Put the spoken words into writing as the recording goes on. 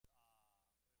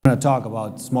We're going to talk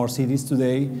about smart cities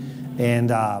today,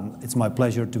 and it's my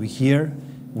pleasure to be here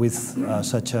with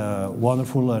such a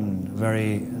wonderful and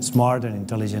very smart and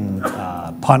intelligent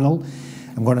panel.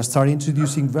 I'm going to start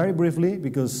introducing very briefly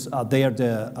because they are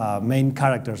the main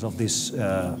characters of this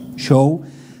show.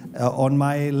 On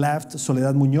my left,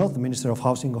 Soledad Muñoz, the Minister of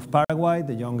Housing of Paraguay,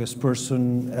 the youngest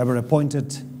person ever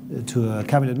appointed to a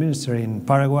cabinet minister in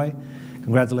Paraguay.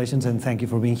 Congratulations and thank you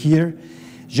for being here.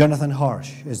 Jonathan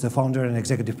Hursh is the founder and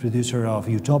executive producer of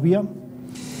Utopia,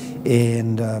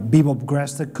 and Bibop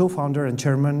Gresta, co-founder and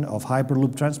chairman of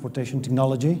Hyperloop Transportation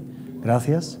Technology.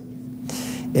 Gracias.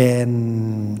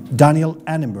 And Daniel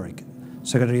Annenberg,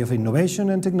 Secretary of Innovation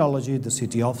and Technology at the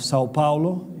city of Sao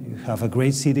Paulo. You have a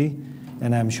great city,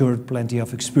 and I'm sure plenty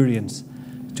of experience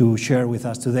to share with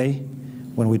us today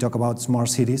when we talk about smart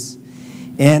cities.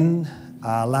 And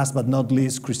last but not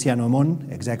least, Cristiano Amon,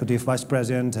 Executive Vice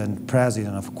President and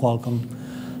President of Qualcomm.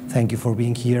 Thank you for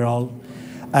being here all.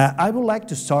 I would like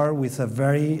to start with a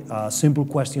very simple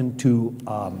question to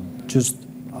just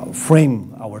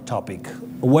frame our topic.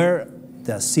 Where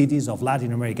the cities of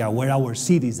Latin America, where our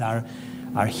cities are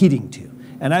heading to.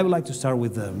 And I would like to start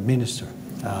with the Minister.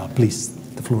 Please,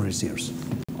 the floor is yours.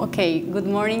 Okay, good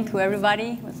morning to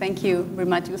everybody. Thank you very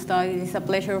much, Gustau. It is a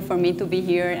pleasure for me to be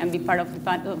here and be part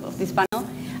of this panel.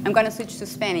 I'm going to switch to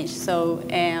Spanish, so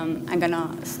I'm going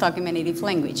to talk in my native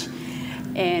language.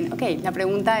 Okay, la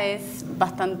pregunta es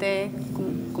bastante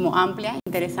como amplia,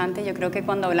 interesante. Yo creo que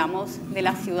cuando hablamos de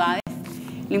las ciudades,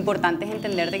 lo importante es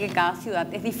entender de que cada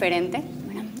ciudad es diferente.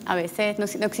 Bueno, a veces no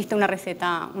existe una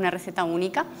receta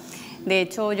única. De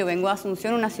hecho, yo vengo de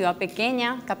Asunción, una ciudad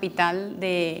pequeña, capital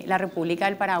de la República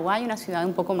del Paraguay, una ciudad de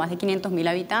un poco más de 500.000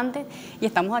 habitantes, y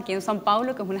estamos aquí en São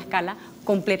Paulo, que es una escala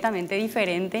completamente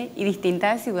diferente y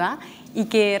distinta de ciudad, y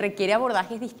que requiere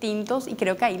abordajes distintos, y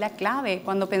creo que ahí la clave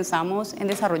cuando pensamos en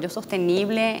desarrollo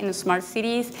sostenible, en smart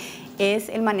cities, es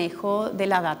el manejo de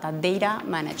la data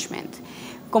management.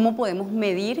 Cómo podemos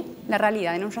medir la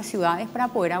realidad de nuestras ciudades para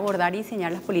poder abordar y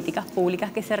diseñar las políticas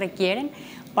públicas que se requieren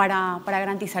para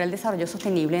garantizar el desarrollo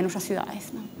sostenible de nuestras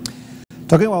ciudades, ¿no?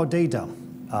 Talking about data,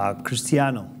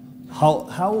 Cristiano,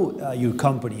 how your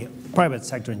company, private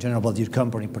sector in general, but your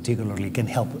company particularly, can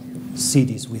help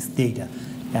cities with data,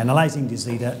 analyzing this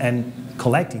data and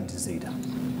collecting this data?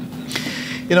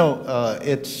 You know,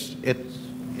 it's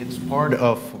part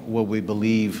of what we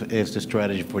believe is the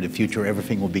strategy for the future.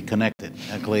 Everything will be connected.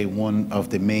 Actually, one of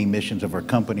the main missions of our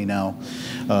company now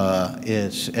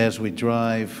is as we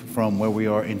drive from where we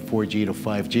are in 4G to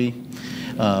 5G,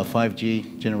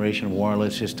 5G generation of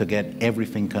wireless is to get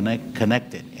everything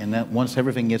connected. And that once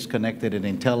everything is connected and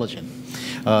intelligent,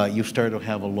 you start to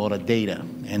have a lot of data.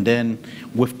 And then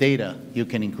with data, you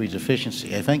can increase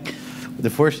efficiency. I think the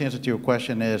first answer to your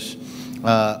question is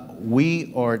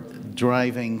we are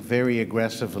driving very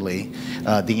aggressively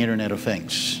the Internet of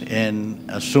Things, and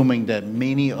assuming that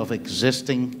many of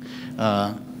existing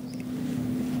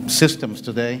systems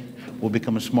today will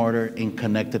become smarter and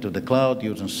connected to the cloud,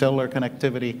 using cellular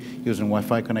connectivity, using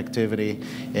Wi-Fi connectivity,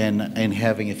 and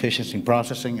having efficiency in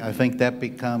processing. I think that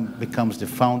becomes the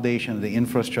foundation of the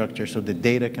infrastructure so the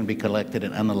data can be collected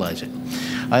and analyzed.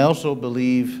 I also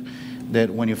believe that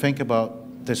when you think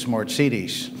about the smart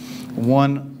cities,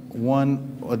 one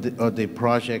of the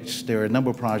projects, there are a number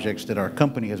of projects that our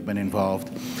company has been involved,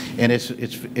 and it's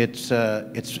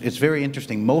very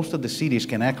interesting. Most of the cities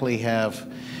can actually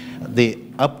have the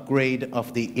upgrade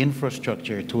of the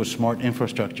infrastructure to a smart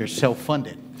infrastructure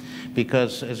self-funded,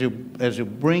 because as you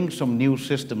bring some new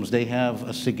systems, they have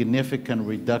a significant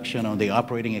reduction on the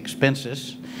operating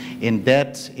expenses, and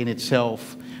that in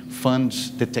itself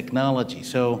funds the technology.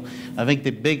 So I think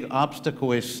the big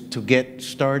obstacle is to get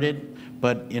started.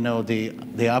 But you know,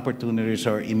 the opportunities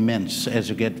are immense as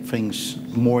you get things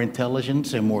more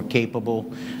intelligent and more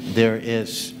capable. There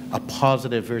is a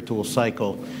positive virtual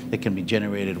cycle that can be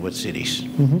generated with cities.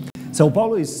 Mm-hmm. Sao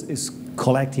Paulo is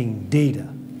collecting data.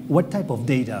 What type of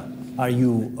data are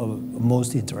you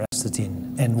most interested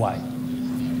in, and why?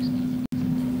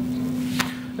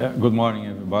 Good morning,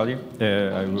 everybody.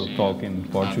 I will talk in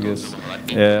Portuguese.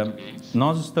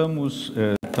 Nós estamos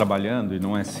trabalhando, e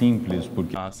não é simples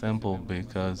porque simple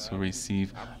because we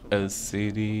receive a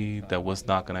city that was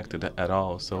not connected at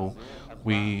all. So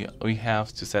we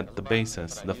have to set the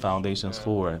basis, the foundations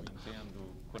for it.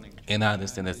 And I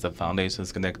understand it's the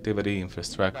foundations, connectivity,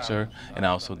 infrastructure, and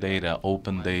also data,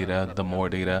 open data. The more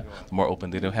open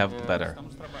data we have, the better.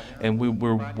 And we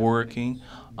were working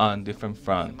on different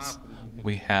fronts.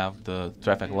 We have the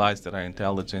traffic lights that are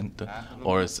intelligent,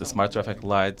 or smart traffic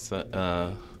lights,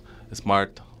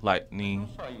 smart lightning.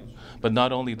 But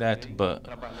not only that, but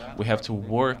we have to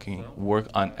work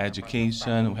on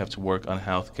education, we have to work on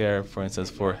healthcare. For instance,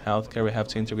 for healthcare, we have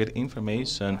to integrate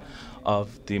information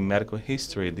of the medical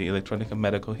history, the electronic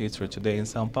medical history. Today in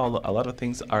Sao Paulo, a lot of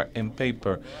things are in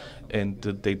paper and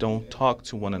they don't talk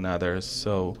to one another.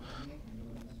 So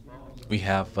we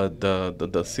have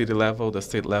the city level, the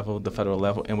state level, the federal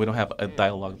level, and we don't have a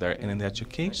dialogue there. And in the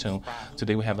education,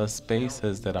 today we have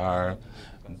spaces that are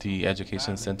the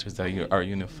education centers that are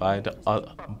unified,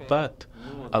 but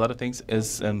a lot of things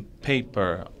is in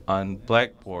paper, on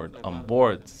blackboard, on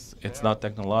boards. It's not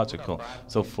technological.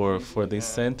 So for these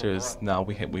centers now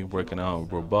we're working on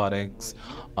robotics,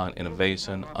 on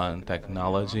innovation, on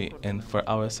technology, and for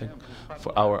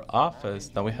our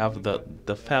office now we have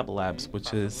the Fab Labs,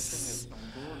 which is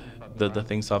the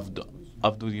things of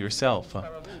do it yourself,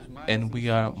 and we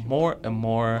are more and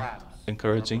more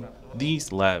encouraging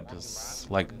these labs,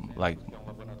 like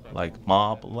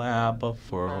Mob Lab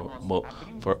for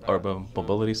urban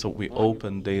mobility. So we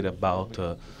open data about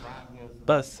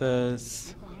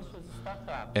buses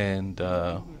and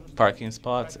parking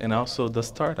spots, and also the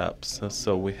startups.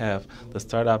 So we have the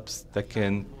startups that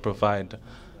can provide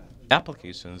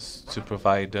applications to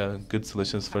provide good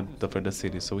solutions for the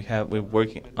city. So we're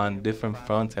working on different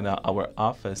fronts, and our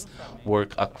office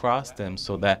work across them,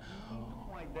 so that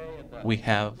we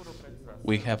have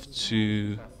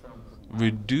to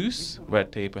reduce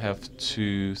red tape, we have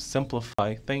to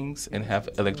simplify things, and have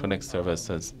electronic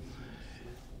services.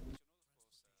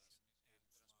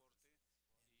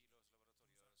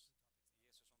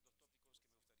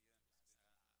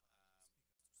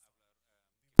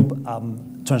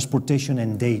 Transportation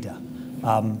and data.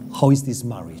 How is this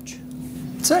marriage?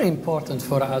 It's very important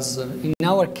for us. In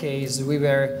our case, we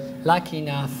were lucky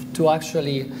enough to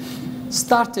actually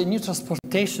start a new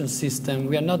transportation system.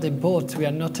 We are not a boat, we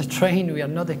are not a train, we are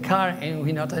not a car, and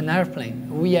we're not an airplane.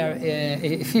 We are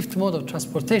a fifth mode of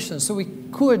transportation, so we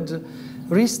could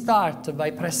restart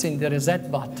by pressing the reset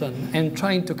button and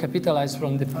trying to capitalize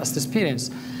from the past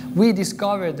experience. We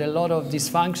discovered a lot of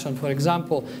dysfunction. For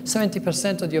example,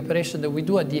 70% of the operation that we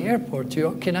do at the airport,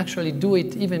 you can actually do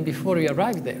it even before you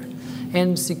arrive there.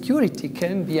 And security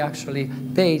can be actually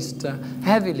based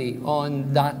heavily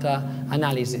on data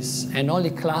analysis and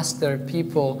only cluster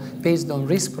people based on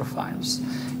risk profiles.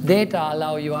 Data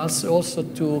allow you also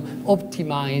to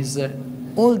optimize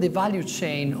all the value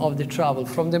chain of the travel,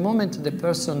 from the moment the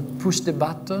person pushed the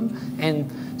button and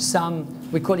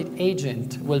we call it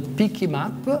agent, will pick him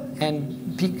up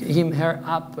and pick her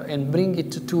up and bring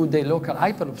it to the local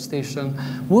Hyperloop station.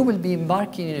 We will be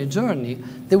embarking in a journey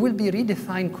that will be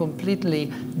redefine completely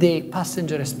the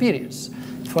passenger experience.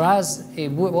 For us, it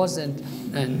wasn't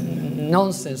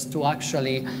nonsense to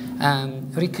actually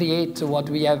recreate what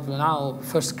we have now,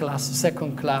 first class,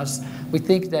 second class. We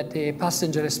think that the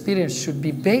passenger experience should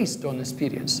be based on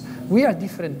experience. We are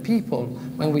different people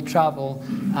when we travel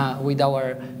with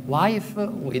our wife,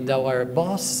 with our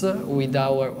boss, with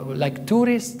our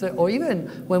tourists, or even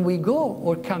when we go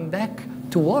or come back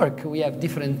to work, we have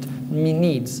different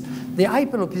needs. The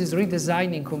Hyperloop is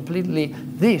redesigning completely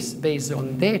this based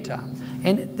on data.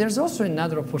 And there's also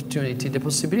another opportunity, the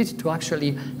possibility to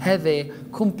actually have a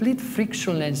complete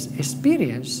frictionless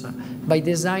experience by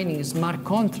designing smart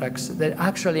contracts that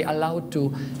actually allow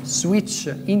to switch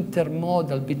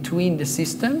intermodal between the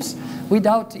systems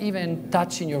without even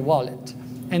touching your wallet.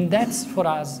 And that's, for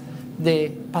us, the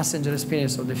passenger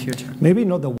experience of the future. Maybe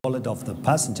not the wallet of the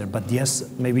passenger, but yes,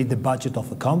 maybe the budget of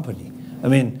the company. I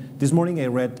mean, this morning I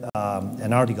read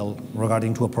an article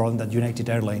regarding to a problem that United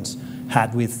Airlines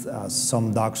had with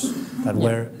some dogs that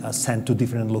were sent to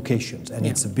different locations, and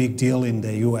it's a big deal in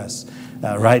the US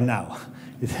right now.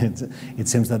 It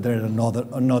seems that there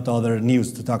are not other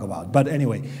news to talk about. But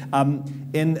anyway, and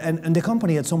the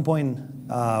company at some point,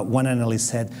 one analyst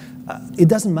said, it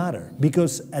doesn't matter,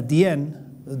 because at the end,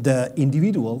 the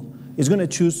individual is going to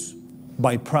choose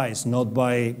by price, not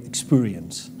by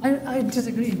experience. I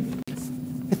disagree.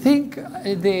 I think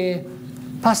the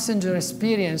passenger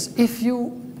experience, if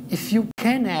you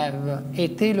can have a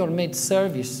tailor-made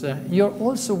service, you're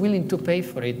also willing to pay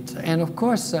for it. And of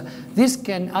course, this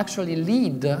can actually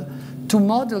lead to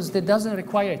models that doesn't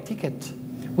require a ticket.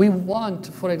 We want,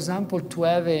 for example, to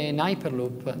have an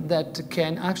Hyperloop that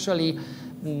can actually,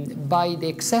 by the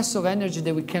excess of energy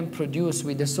that we can produce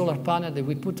with the solar panel that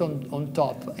we put on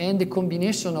top, and the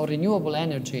combination of renewable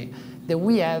energy that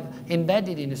we have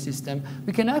embedded in the system,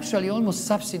 we can actually almost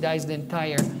subsidize the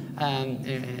entire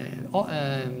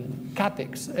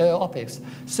OPEX.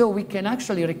 So we can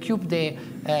actually recoup the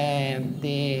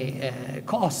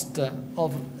cost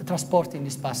of transporting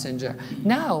this passenger.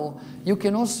 Now you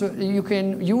can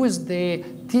use the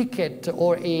ticket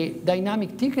or a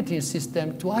dynamic ticketing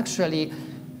system to actually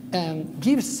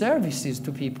give services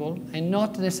to people and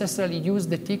not necessarily use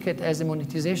the ticket as a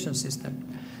monetization system.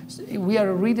 We are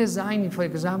redesigning, for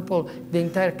example, the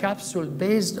entire capsule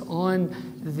based on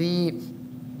the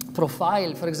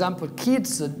profile. For example,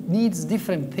 kids needs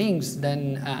different things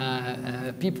than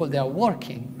people that are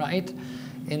working, right?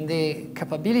 And the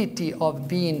capability of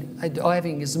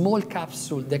having a small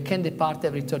capsule that can depart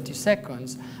every 30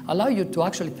 seconds allow you to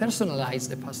actually personalize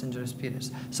the passenger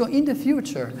experience. So in the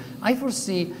future, I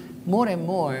foresee more and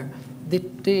more the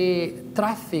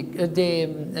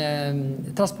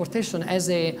transportation as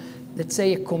a, let's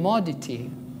say, a commodity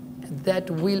that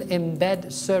will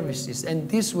embed services, and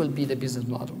this will be the business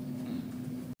model.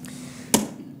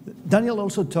 Daniel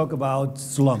also talked about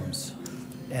slums,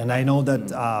 and I know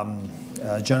that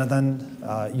Jonathan,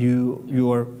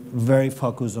 you are very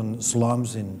focused on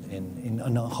slums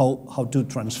on how to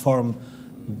transform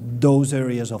those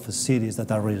areas of the cities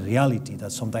that are a reality,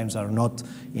 that sometimes are not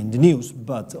in the news,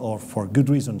 or for good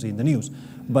reasons in the news,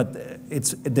 but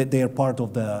they are part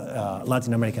of the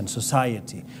Latin American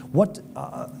society. What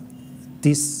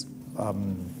this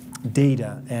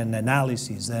data and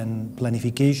analysis and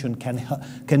planification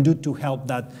can do to help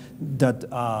that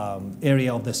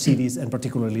area of the cities, and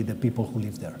particularly the people who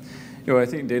live there? You know, I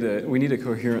think we need a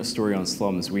coherent story on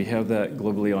slums. We have that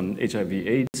globally on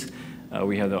HIV/AIDS.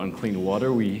 We have that on clean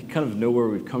water. We kind of know where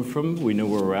we've come from. We know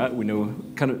where we're at. We know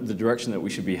kind of the direction that we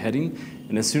should be heading.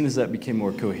 And as soon as that became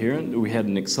more coherent, we had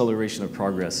an acceleration of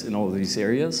progress in all of these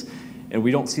areas. And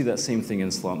we don't see that same thing in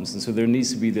slums. And so there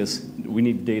needs to be we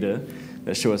need data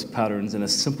that show us patterns and a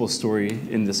simple story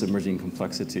in this emerging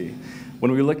complexity.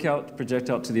 When we project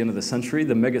out to the end of the century,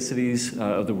 the megacities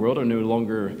of the world are no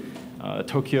longer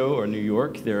Tokyo or New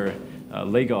York. They're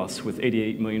Lagos with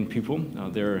 88 million people.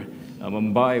 They're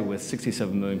Mumbai with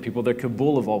 67 million people. They're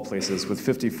Kabul of all places with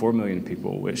 54 million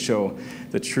people, which show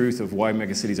the truth of why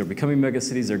megacities are becoming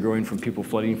megacities. They're growing from people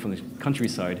flooding from the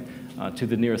countryside to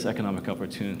the nearest economic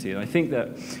opportunity. And I think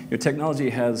that technology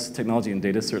and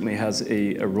data certainly has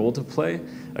a role to play,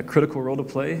 a critical role to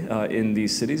play in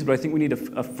these cities, but I think we need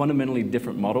a fundamentally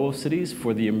different model of cities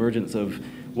for the emergence of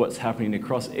what's happening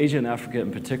across Asia and Africa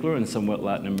in particular, and somewhat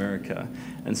Latin America.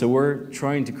 And so we're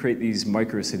trying to create these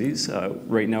micro-cities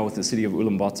right now with the city of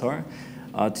Ulaanbaatar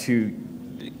to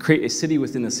create a city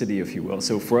within a city, if you will.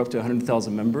 So for up to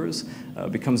 100,000 members,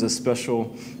 becomes a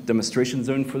special demonstration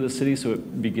zone for the city, so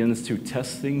it begins to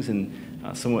test things in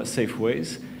somewhat safe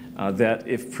ways. That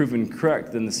if proven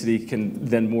correct, then the city can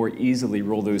then more easily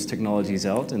roll those technologies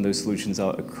out and those solutions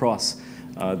out across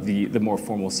the more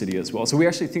formal city as well. So we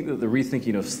actually think that the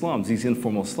rethinking of slums, these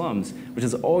informal slums, which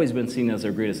has always been seen as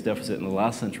our greatest deficit in the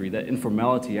last century, that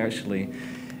informality actually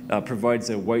provides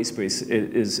a white space.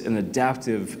 It is an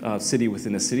adaptive city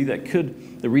within a city that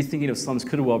the rethinking of slums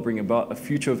could well bring about a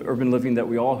future of urban living that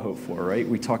we all hope for, right?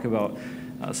 We talk about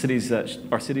our cities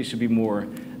should be more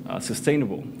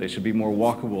sustainable, they should be more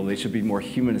walkable, they should be more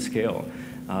human scale.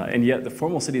 And yet the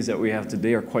formal cities that we have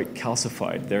today are quite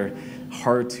calcified. They're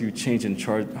hard to change and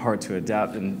hard to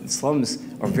adapt, and slums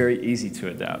are very easy to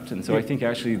adapt. And so I think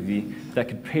actually that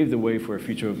could pave the way for a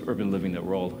future of urban living that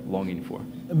we're all longing for.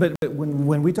 But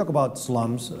when we talk about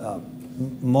slums,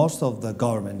 most of the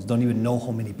governments don't even know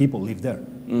how many people live there.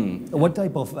 What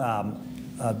type of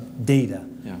data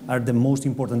are the most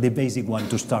important, the basic one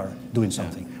to start doing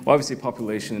something? Well, obviously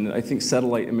population, and I think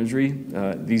satellite imagery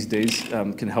these days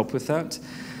can help with that.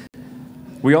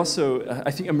 We also, I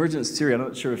think emergence theory, I'm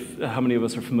not sure how many of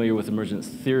us are familiar with emergence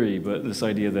theory, but this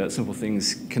idea that simple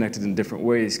things connected in different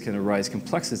ways can arise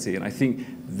complexity. And I think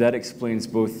that explains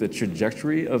both the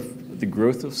trajectory of the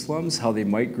growth of slums, how they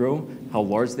might grow, how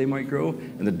large they might grow,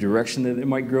 and the direction that they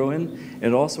might grow in.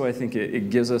 And also I think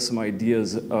it gives us some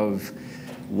ideas of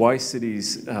why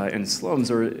cities and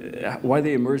slums, or why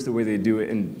they emerge the way they do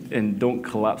and don't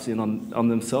collapse in on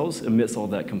themselves amidst all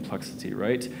that complexity,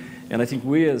 right? And I think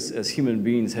we as human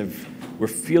beings we're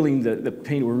feeling the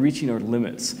pain, we're reaching our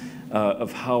limits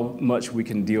of how much we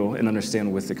can deal and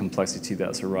understand with the complexity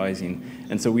that's arising.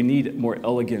 And so we need more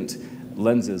elegant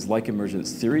lenses like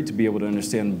emergence theory to be able to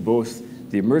understand both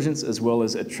the emergence as well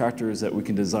as attractors that we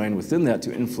can design within that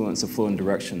to influence the flow and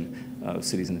direction of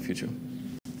cities in the future.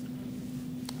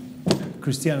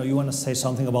 Cristiano, you want to say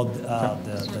something about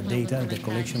the data, the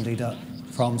collection data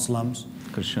from slums?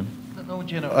 Cristiano. No,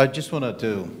 Gino, I just wanted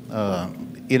to,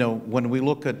 when we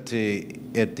look at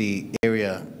the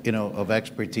area, of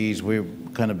expertise, we're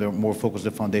kind of more focused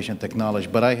on foundation technology.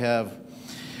 But I have,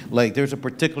 there's a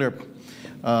particular,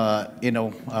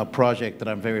 project that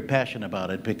I'm very passionate about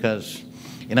it because,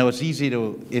 it's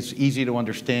easy to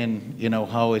understand,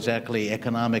 how it's actually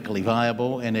economically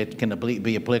viable, and it can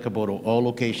be applicable to all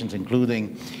locations,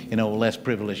 including, less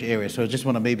privileged areas. So I just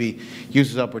want to maybe use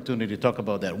this opportunity to talk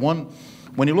about that. One,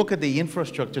 when you look at the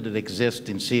infrastructure that exists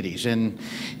in cities, and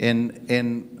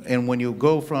when you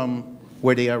go from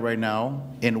where they are right now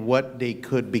and what they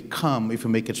could become if you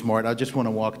make it smart, I just want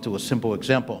to walk to a simple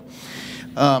example.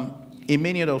 In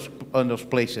many of those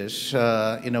places,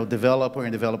 developed or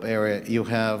in developed area, you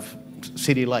have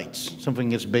city lights.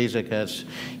 Something as basic as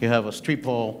you have a street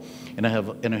pole and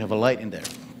you have a light in there.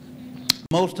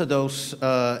 Most of those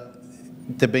that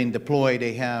are being deployed,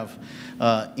 they have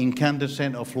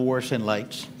incandescent or fluorescent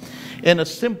lights. And a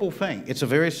simple thing, it's a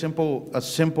very simple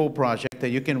project that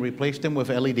you can replace them with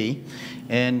LED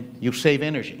and you save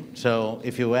energy. So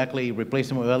if you actually replace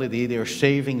them with LED, there are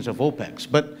savings of OPEX.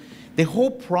 But the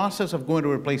whole process of going to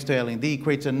replace the LED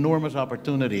creates enormous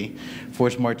opportunity for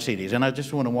smart cities. And I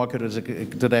just want to walk you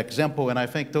to that example. And I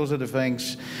think those are the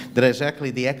things that is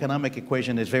actually the economic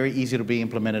equation is very easy to be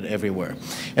implemented everywhere.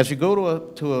 As you go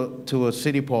to a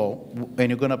city pole and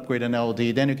you're going to upgrade an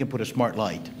LED, then you can put a smart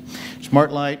light.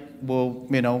 Smart light will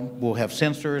have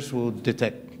sensors, will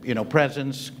detect,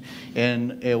 presence,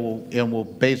 and it will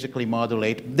basically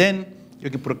modulate. Then you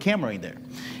can put a camera in there.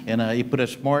 And you put a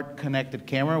smart connected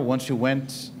camera once you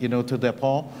went, to the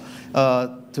pole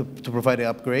to provide the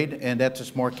upgrade. And that's a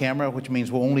smart camera, which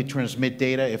means we'll only transmit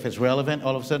data if it's relevant.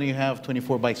 All of a sudden you have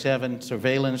 24/7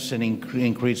 surveillance and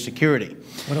increased security.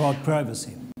 What about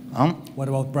privacy? What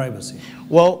about privacy?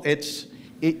 Well,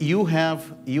 you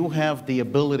have the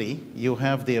ability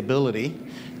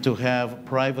to have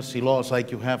privacy laws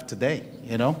like you have today,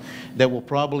 that will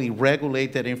probably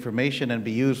regulate that information and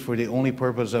be used for the only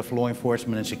purpose of law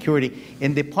enforcement and security.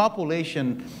 And the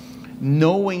population,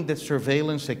 knowing that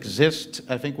surveillance exists,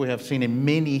 I think we have seen in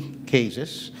many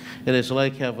cases, it is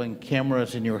like having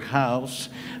cameras in your house,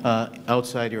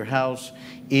 outside your house.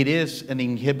 It is an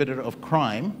inhibitor of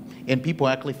crime, and people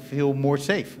actually feel more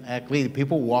safe. Actually,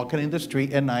 people walking in the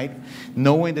street at night,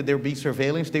 knowing that there'll be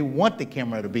surveillance, they want the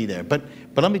camera to be there. But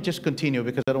let me just continue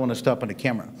because I don't want to stop on the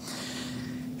camera.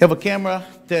 You have a camera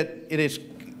that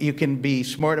you can be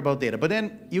smart about data, but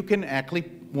then you can actually,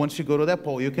 once you go to that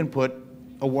pole, you can put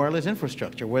a wireless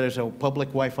infrastructure, where there's a public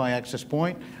Wi-Fi access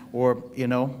point or,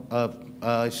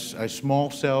 a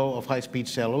small cell of high-speed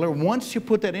cellular. Once you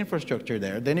put that infrastructure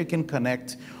there, then you can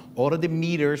connect all of the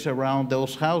meters around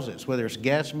those houses, whether it's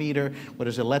gas meter, whether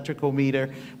it's electrical meter,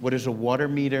 whether it's a water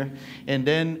meter, and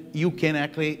then you can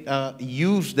actually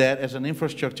use that as an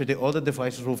infrastructure. The other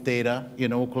devices with data,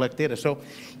 collect data. So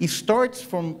it starts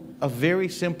from a very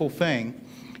simple thing,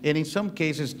 and in some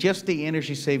cases, just the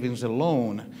energy savings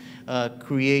alone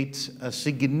creates a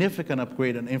significant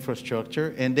upgrade in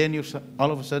infrastructure, and then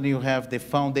all of a sudden you have the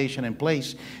foundation in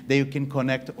place that you can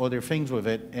connect other things with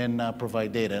it and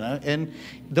provide data. And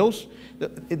those,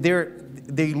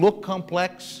 they look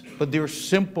complex, but they're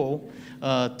simple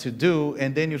to do,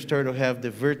 and then you start to have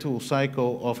the virtual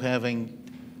cycle of having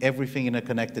everything in a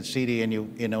connected city, and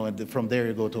and from there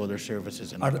you go to other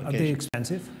services and applications. Are they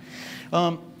expensive?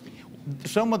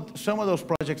 Some of those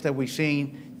projects that we've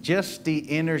seen, just the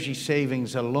energy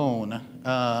savings alone,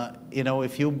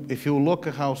 if you look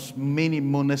at how many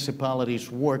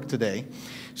municipalities work today,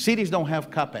 cities don't have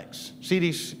CapEx.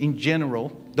 Cities in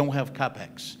general don't have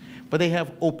CapEx, but they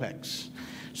have OPEX.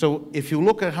 So if you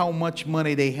look at how much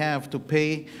money they have to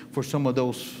pay for some of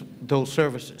those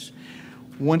services,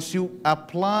 once you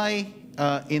apply,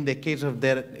 in the case of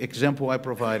that example I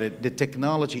provided, the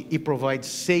technology, it provides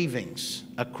savings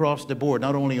across the board,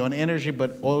 not only on energy,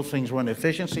 but all things run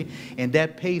efficiency, and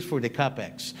that pays for the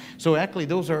CapEx. So actually,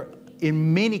 those are,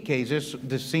 in many cases,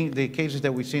 the cases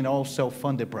that we've seen, all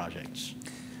self-funded projects.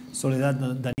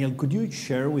 Soledad, Daniel, could you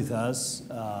share with us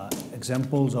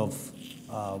examples of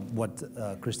what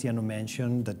Cristiano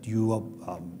mentioned, that you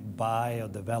buy or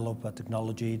develop a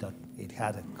technology that it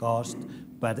had a cost,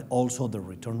 but also the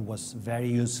return was very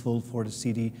useful for the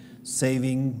city,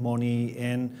 saving money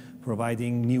and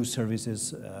providing new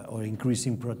services or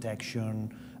increasing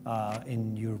protection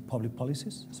in your public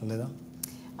policies? Soledad?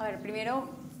 A ver, primero,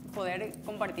 poder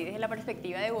compartir desde la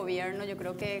perspectiva de gobierno, yo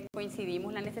creo que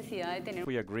coincidimos la necesidad de tener.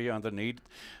 We agree on the need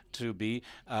to be,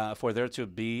 for there to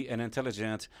be an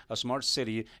intelligent, a smart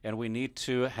city, and we need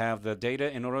to have the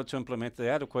data in order to implement the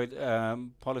adequate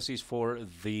policies for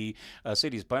the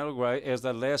cities. Paraguay is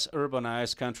the less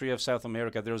urbanized country of South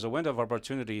America. There's a window of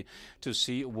opportunity to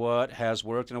see what has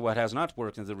worked and what has not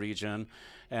worked in the region,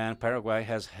 and Paraguay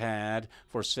has had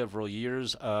for several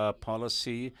years a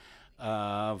policy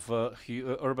of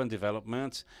urban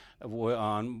development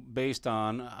based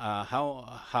on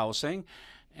housing.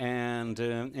 And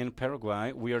in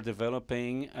Paraguay, we are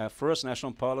developing a first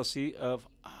national policy of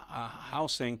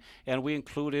housing, and we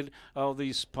included all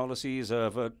these policies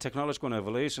of technological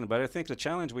innovation. But I think the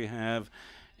challenge we have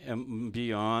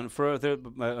beyond further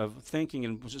thinking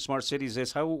in smart cities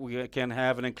is how we can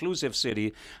have an inclusive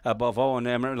city, above all in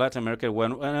Latin America, where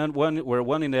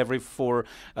 1 in every 4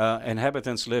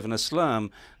 inhabitants live in a slum.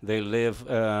 They live,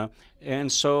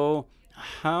 and so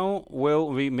how will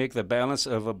we make the balance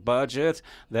of a budget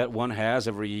that one has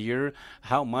every year?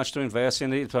 How much to invest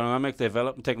in the economic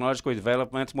technological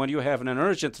development when you have an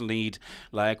urgent need,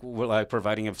 like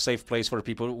providing a safe place for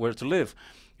people where to live?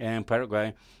 In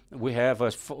Paraguay, we have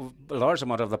a large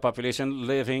amount of the population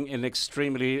living in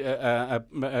extremely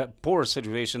poor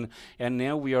situation, and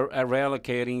now we are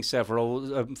reallocating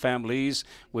several families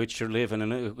which are living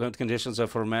in conditions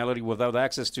of formality without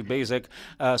access to basic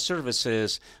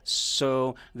services.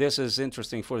 So this is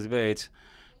interesting for debate.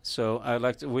 So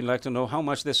we'd like to know how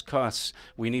much this costs.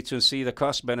 We need to see the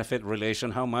cost-benefit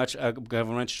relation, how much a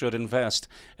government should invest,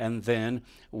 and then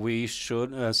we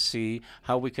should see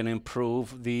how we can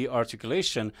improve the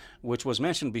articulation, which was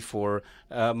mentioned before,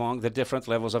 among the different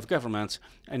levels of government,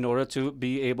 in order to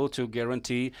be able to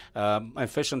guarantee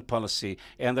efficient policy,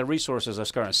 and the resources are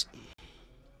scarce.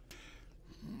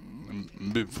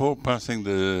 Before passing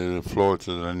the floor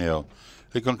to Daniel,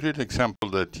 a concrete example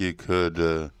that you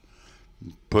could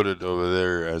put it over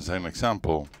there as an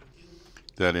example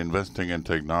that investing in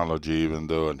technology, even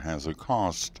though it has a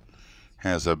cost,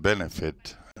 has a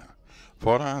benefit.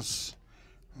 For us,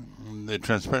 the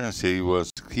transparency was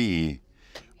key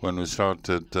when we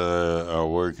started our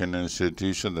work in an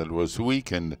institution that was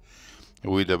weakened.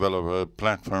 We developed a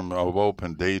platform of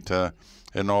open data,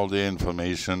 and all the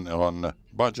information on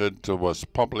budget was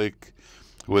public,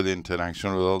 with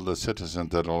interaction with all the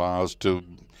citizens that allows to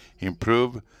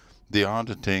improve the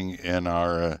auditing in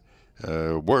our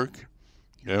work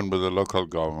and with the local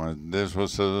government. This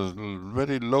was a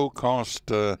very low-cost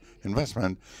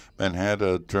investment and had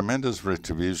a tremendous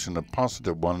retribution, a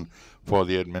positive one for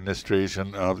the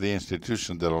administration of the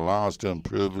institution that allows to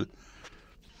improve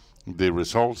the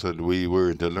results that we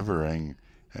were delivering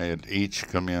at each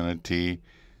community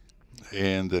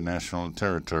in the national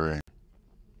territory.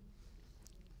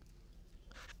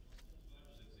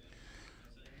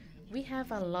 We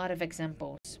have a lot of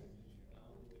examples.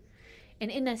 And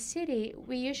in a city,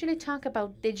 we usually talk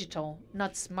about digital,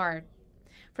 not smart.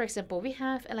 For example, we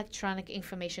have electronic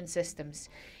information systems.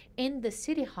 In the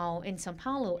City Hall in São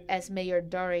Paulo, as Mayor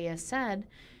Doria said,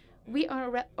 we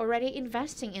are already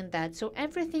investing in that. So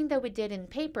everything that we did in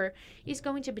paper is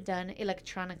going to be done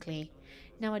electronically.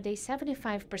 Nowadays,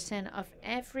 75% of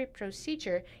every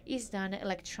procedure is done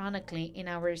electronically in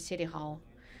our City Hall.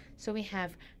 So we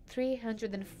have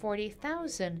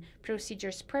 340,000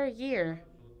 procedures per year.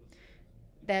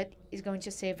 That is going to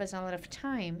save us a lot of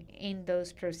time in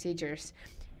those procedures.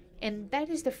 And that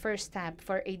is the first step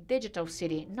for a digital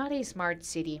city, not a smart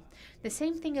city. The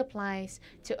same thing applies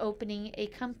to opening a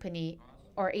company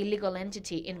or a legal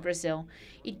entity in Brazil.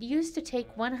 It used to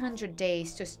take 100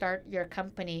 days to start your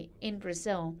company in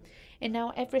Brazil, and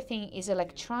now everything is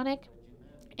electronic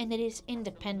and it is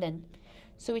independent.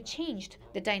 So it changed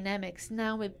the dynamics.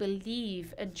 Now we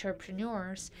believe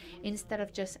entrepreneurs instead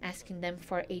of just asking them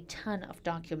for a ton of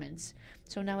documents.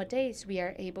 So nowadays we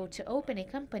are able to open a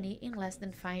company in less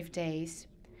than 5 days.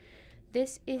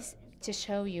 This is to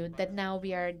show you that now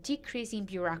we are decreasing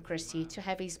bureaucracy to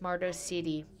have a smarter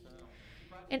city.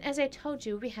 And as I told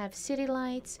you, we have city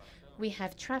lights, we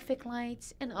have traffic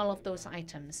lights, and all of those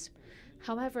items.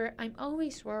 However, I'm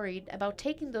always worried about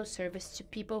taking those services to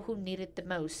people who need it the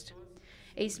most.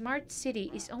 A smart city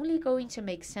is only going to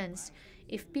make sense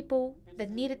if people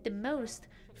that need it the most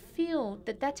feel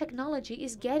that that technology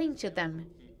is getting to them,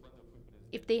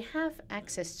 if they have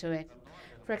access to it.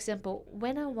 For example,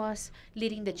 when I was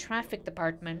leading the traffic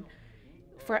department,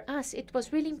 for us it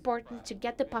was really important to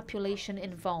get the population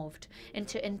involved and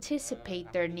to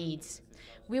anticipate their needs.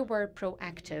 We were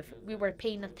proactive. We were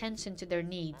paying attention to their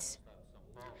needs.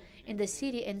 In the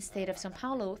city and state of São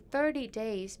Paulo, 30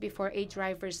 days before a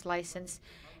driver's license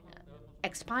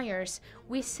expires,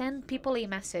 we send people a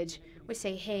message. We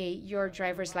say, hey, your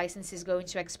driver's license is going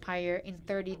to expire in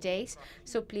 30 days,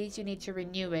 so please, you need to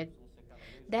renew it.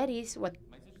 That is what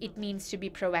it means to be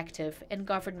proactive, and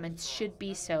governments should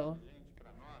be so.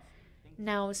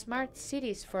 Now, smart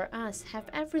cities for us have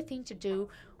everything to do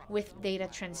with data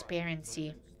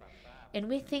transparency. And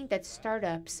we think that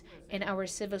startups and our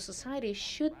civil society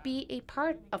should be a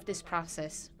part of this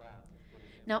process.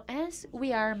 Now, as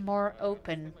we are more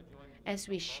open, as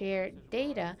we share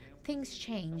data, things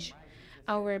change.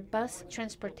 Our bus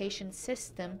transportation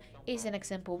system is an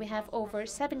example. We have over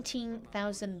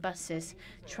 17,000 buses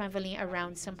traveling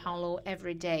around São Paulo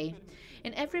every day.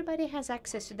 And everybody has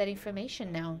access to that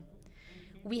information now.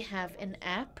 We have an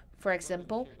app, for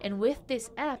example, and with this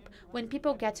app, when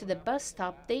people get to the bus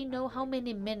stop, they know how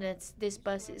many minutes this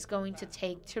bus is going to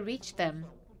take to reach them.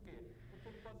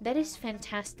 That is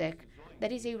fantastic.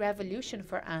 That is a revolution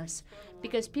for us,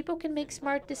 because people can make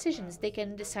smart decisions. They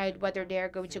can decide whether they are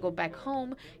going to go back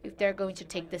home, if they're going to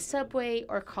take the subway,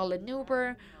 or call an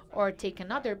Uber, or take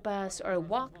another bus, or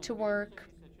walk to work.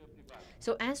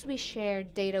 So as we share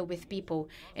data with people,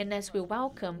 and as we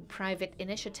welcome private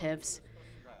initiatives,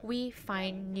 we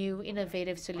find new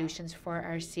innovative solutions for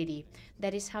our city.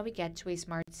 That is how we get to a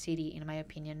smart city, in my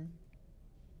opinion.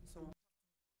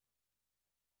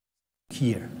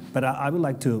 Here, but I would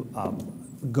like to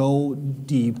go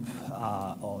deep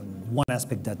on one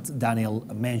aspect that Daniel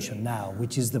mentioned now,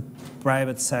 which is the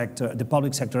private sector, the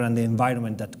public sector, and the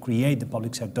environment that create the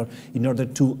public sector in order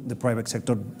to the private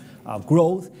sector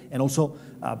growth and also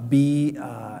be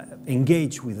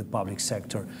engaged with the public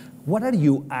sector. What are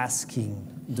you asking,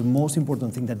 the most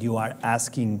important thing that you are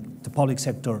asking the public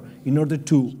sector in order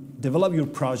to develop your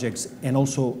projects and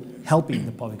also helping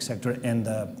the public sector and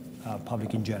the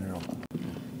public in general?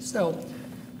 So,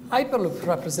 Hyperloop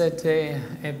represents a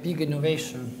big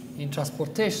innovation in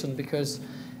transportation because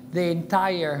the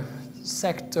entire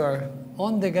sector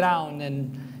on the ground,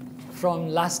 and from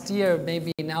last year,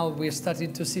 maybe now we're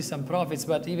starting to see some profits,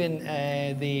 but even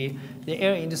the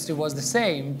air industry was the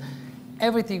same.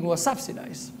 Everything was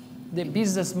subsidized. The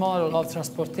business model of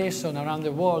transportation around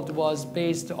the world was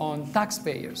based on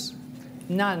taxpayers.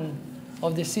 None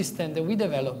of the systems that we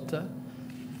developed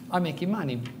are making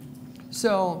money.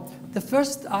 So the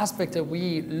first aspect that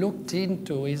we looked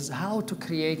into is how to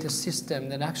create a system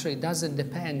that actually doesn't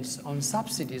depend on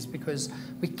subsidies, because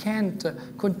we can't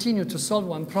continue to solve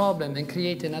one problem and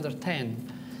create another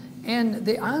 10. And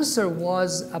the answer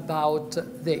was about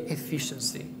the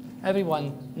efficiency.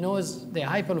 Everyone knows the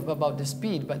Hyperloop about the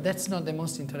speed, but that's not the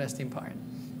most interesting part.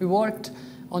 We worked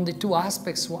on the two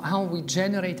aspects, how we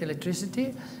generate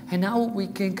electricity and how we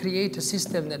can create a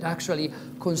system that actually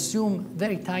consumes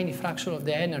very tiny fraction of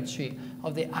the energy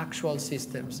of the actual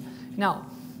systems. Now,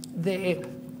 the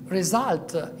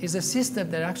result is a system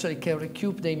that actually can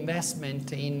recoup the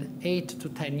investment in 8 to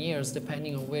 10 years,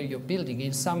 depending on where you're building.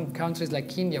 In some countries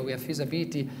like India, we have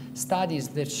feasibility studies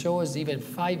that shows even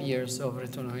 5 years of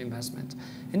return on investment.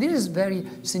 And this is very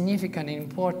significant and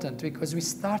important because we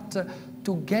start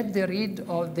to get rid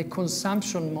of the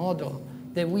consumption model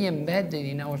that we embedded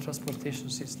in our transportation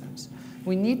systems.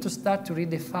 We need to start to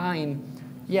redefine,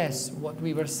 yes, what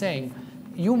we were saying,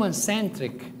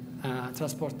 human-centric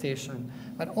transportation,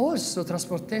 but also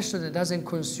transportation that doesn't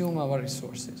consume our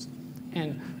resources.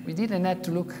 And we didn't have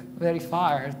to look very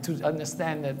far to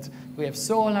understand that we have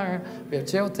solar, we have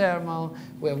geothermal,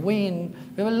 we have wind,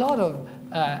 we have a lot of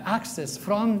access.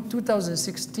 From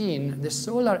 2016, the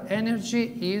solar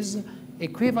energy is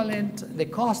equivalent, the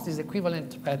cost is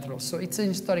equivalent to petrol. So it's an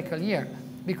historical year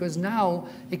because now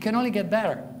it can only get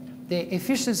better. The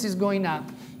efficiency is going up,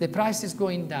 the price is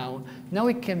going down. Now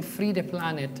we can free the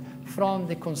planet from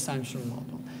the consumption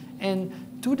model. And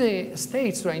to the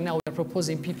states right now, we're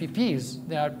proposing PPPs.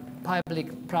 They are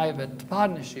public-private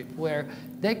partnership where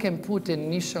they can put an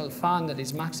initial fund that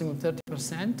is maximum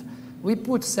 30%. We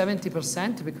put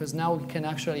 70% because now we can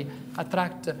actually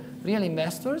attract real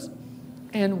investors.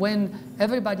 And when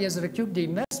everybody has recouped the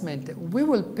investment, we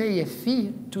will pay a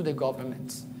fee to the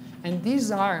governments. And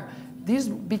this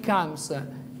becomes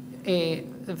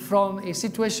from a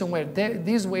situation where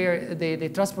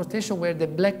the transportation were the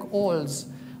black holes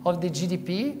of the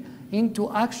GDP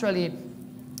into actually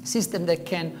system that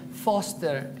can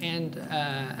foster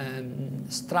and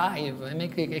strive and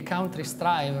make a country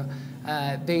strive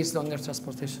based on their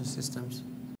transportation systems.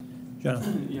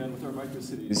 Jonathan. Yeah, with our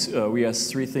microcities, we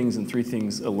ask three things and three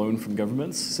things alone from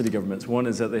governments, city governments. One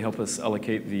is that they help us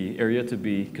allocate the area to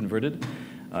be converted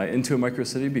into a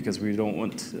microcity because we don't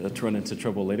want to run into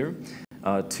trouble later.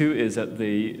 Two is that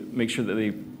they make sure that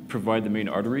they provide the main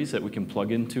arteries that we can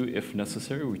plug into if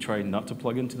necessary. We try not to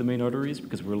plug into the main arteries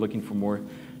because we're looking for more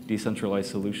decentralized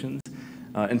solutions.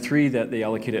 And 3, that they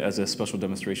allocate it as a special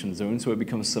demonstration zone, so it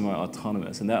becomes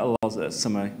semi-autonomous. And that allows us,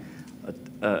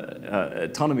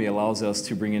 autonomy allows us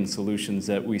to bring in solutions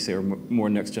that we say are more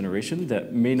next generation,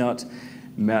 that may not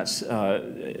match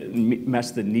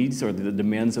the needs or the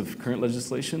demands of current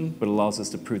legislation, but allows us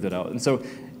to prove that out. And so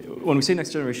when we say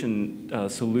next generation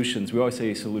solutions, we always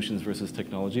say solutions versus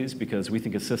technologies, because we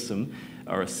think a system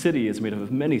or a city is made up of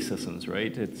many systems,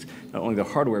 right? It's not only the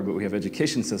hardware, but we have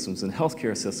education systems and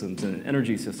healthcare systems and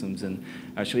energy systems and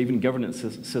actually even governance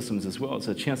systems as well. It's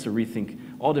a chance to rethink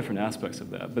all different aspects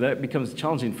of that. But that becomes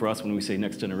challenging for us when we say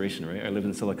next generation, right? I live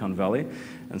in Silicon Valley,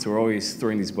 and so we're always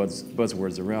throwing these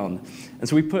buzzwords around. And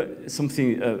so we put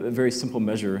something, a very simple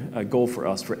measure, a goal for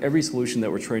us for every solution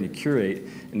that we're trying to curate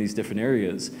in these different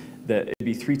areas, that it'd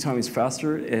be 3 times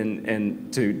faster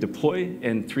and to deploy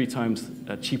and 3 times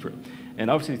cheaper. And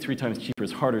obviously 3 times cheaper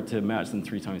is harder to match than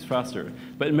 3 times faster.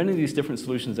 But in many of these different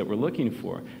solutions that we're looking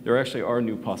for, there actually are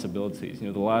new possibilities. You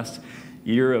know, the last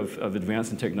year of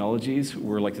advance in technologies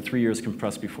were like the 3 years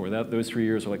compressed before that. Those 3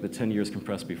 years are like the 10 years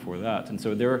compressed before that. And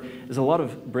so there is a lot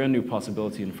of brand new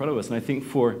possibility in front of us. And I think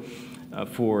for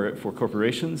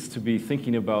corporations to be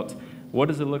thinking about what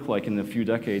does it look like in a few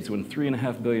decades when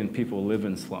 3.5 billion people live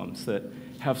in slums that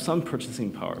have some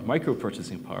purchasing power, micro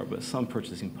purchasing power, but some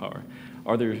purchasing power?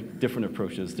 Are there different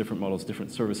approaches, different models,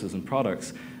 different services and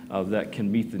products that can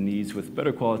meet the needs with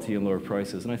better quality and lower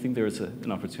prices? And I think there is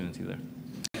an opportunity there.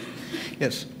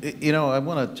 Yes, you know, I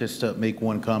want to just make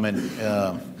one comment,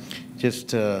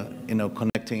 you know,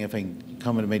 connecting, I think,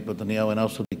 comment made by Daniel and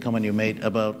also the comment you made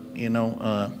about, you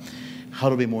know, how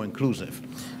to be more inclusive.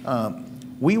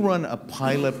 We run a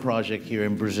pilot project here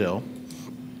in Brazil.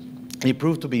 It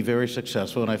proved to be very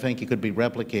successful, and I think it could be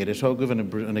replicated. So I'll give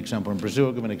an example in Brazil,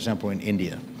 I'll give an example in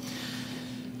India.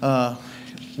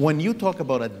 When you talk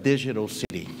about a digital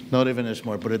city, not even a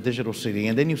smart, but a digital city,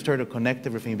 and then you start to connect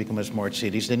everything, become a smart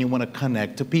cities, then you want to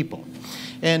connect to people.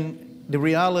 And the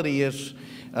reality is,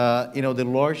 you know, the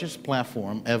largest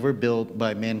platform ever built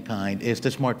by mankind is the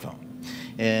smartphone.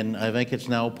 And I think it's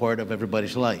now part of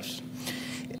everybody's lives.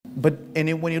 But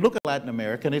when you look at Latin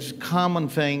America, and it's a common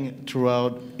thing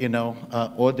throughout, you know,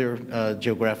 other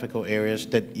geographical areas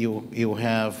that you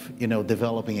have, you know,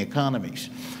 developing economies.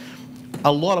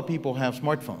 A lot of people have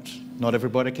smartphones. Not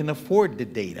everybody can afford the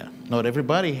data. Not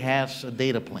everybody has a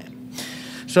data plan.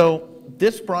 So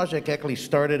this project actually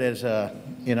started as a,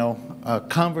 you know, a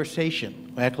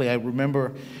conversation. Actually, I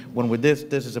remember when we did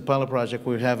this is a pilot project,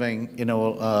 we were having, you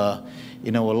know,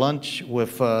 a lunch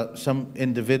with some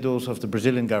individuals of the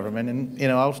Brazilian government, and you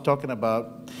know, I was talking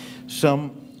about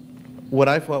what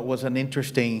I thought was an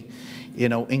interesting, you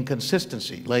know,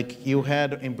 inconsistency. Like you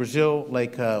had in Brazil,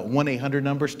 like 1-800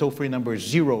 numbers, toll-free number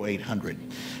is 0800.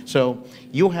 So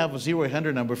you have a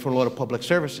 0800 number for a lot of public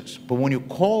services, but when you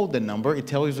call the number, it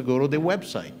tells you to go to the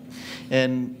website.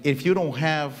 And if you don't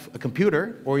have a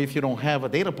computer or if you don't have a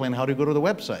data plan, how do you go to the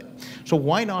website? So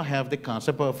why not have the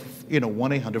concept of, you know,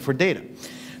 1-800 for data?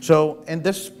 So in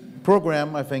this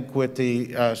program, I think with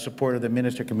the support of the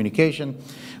Minister of Communication,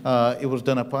 it was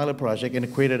done a pilot project and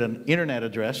it created an internet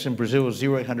address in Brazil,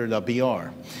 0800.br.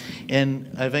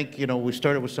 And I think, you know, we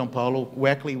started with São Paulo.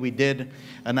 Actually, we did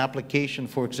an application,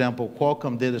 for example,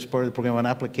 Qualcomm did as part of the program an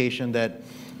application that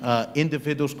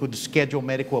individuals could schedule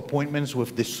medical appointments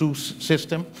with the SUS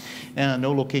system,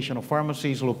 no location of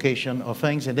pharmacies, location of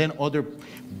things, and then other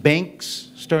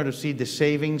banks started to see the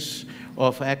savings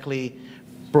of actually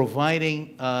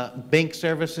providing bank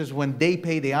services when they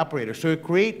pay the operator. So it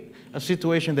created a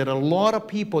situation that a lot of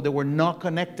people that were not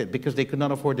connected because they could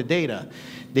not afford the data,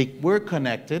 they were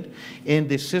connected, and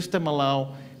the system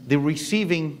allowed the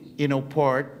receiving, you know,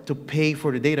 part to pay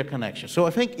for the data connection. So I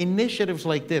think initiatives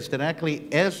like this that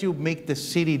actually, as you make the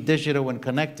city digital and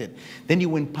connected, then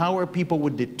you empower people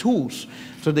with the tools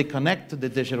so they connect to the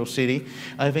digital city,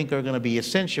 I think are going to be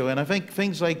essential. And I think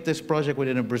things like this project we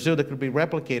did in Brazil that could be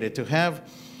replicated to have,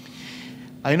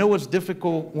 I know it's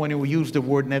difficult when you use the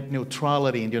word net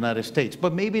neutrality in the United States,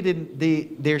 but maybe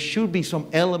there should be some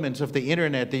elements of the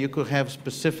internet that you could have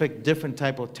specific different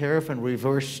type of tariff and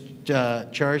reverse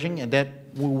charging, and that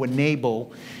will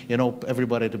enable, you know,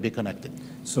 everybody to be connected.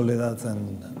 Soledad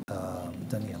and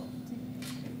Daniel.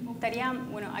 Me gustaría,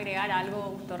 bueno, agregar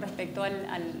algo respecto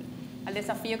al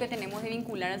desafío que tenemos de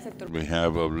vincular al sector. We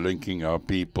have of linking our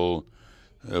people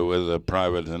with the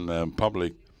private and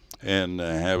public, and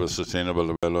have a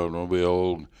sustainable development. We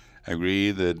all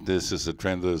agree that this is a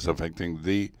trend that is affecting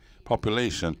the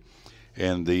population.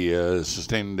 And the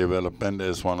sustainable development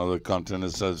is one of the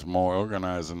continents that's more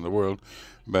organized in the world,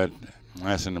 but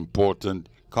has an important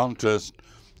contrast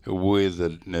with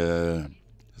the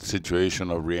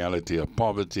situation of reality of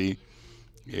poverty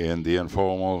and the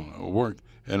informal work.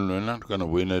 And we're not going to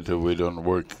win it if we don't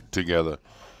work together.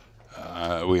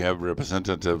 We have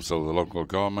representatives of the local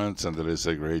governments, and there is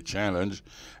a great challenge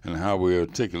in how we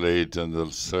articulate in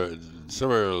the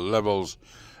several levels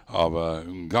of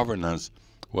governance.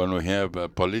 When we have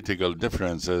political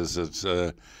differences, it's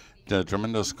a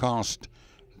tremendous cost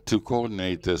to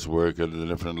coordinate this work at the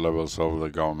different levels of the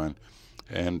government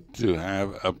and to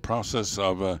have a process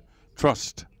of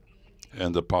trust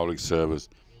in the public service.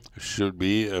 It should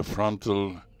be a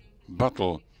frontal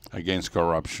battle against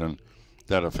corruption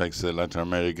that affects the Latin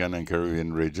American and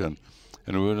Caribbean region.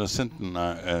 And we will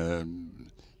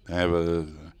have a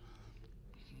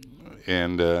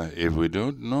if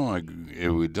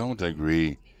we don't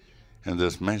agree in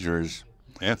these measures,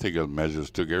 ethical measures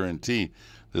to guarantee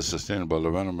the sustainable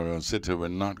development of the city, we're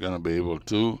not going to be able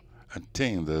to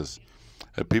attain this.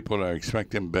 People are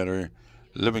expecting better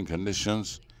living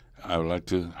conditions. I would like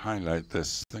to highlight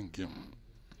this. Thank you.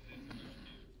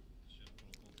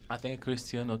 I think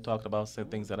Cristiano talked about some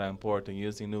things that are important,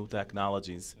 using new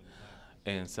technologies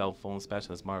and cell phones,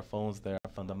 especially smartphones. They are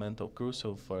fundamental,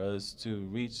 crucial for us to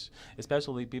reach,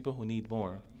 especially people who need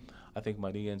more. I think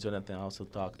Maria and Jonathan also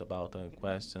talked about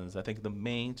questions. I think the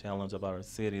main challenge of our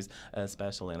cities,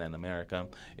 especially in Latin America,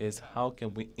 is how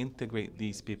can we integrate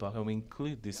these people, how can we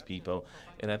include these people?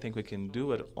 And I think we can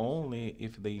do it only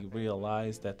if they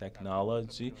realize that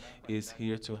technology is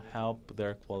here to help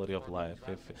their quality of life.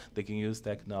 If they can use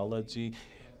technology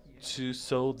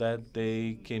so that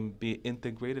they can be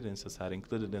integrated in society,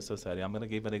 included in society. I'm going to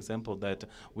give an example that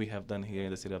we have done here in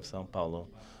the city of São Paulo.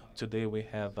 Today we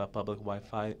have public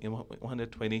Wi-Fi in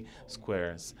 120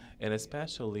 squares, and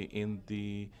especially in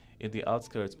the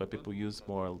outskirts where people use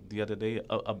more. The other day,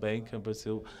 a bank in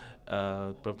Brazil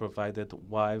provided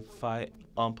Wi-Fi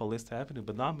on Paulista Avenue,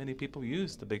 but not many people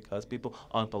used it because people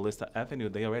on Paulista Avenue,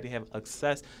 they already have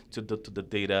access to the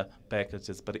data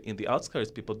packages, but in the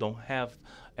outskirts, people don't have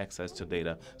access to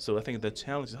data. So I think the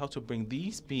challenge is how to bring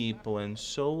these people and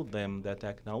show them that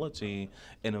technology,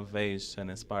 innovation,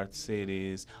 and smart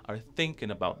cities are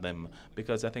thinking about them,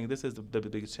 because I think this is the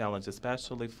big challenge,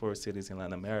 especially for cities in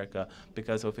Latin America,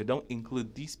 because if we don't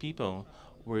include these people,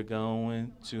 we're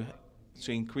going to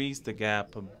increase the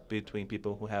gap between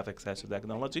people who have access to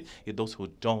technology and those who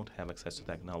don't have access to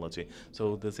technology.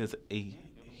 So this is a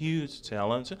huge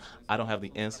challenge. I don't have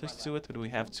the answers to it, but we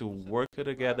have to work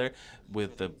together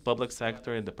with the public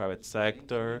sector and the private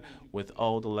sector, with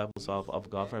all the levels of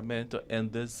government,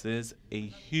 and this is a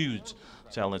huge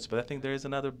challenge. But I think there is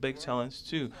another big challenge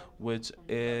too, which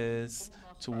is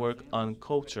to work on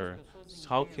culture.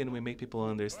 How can we make people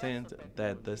understand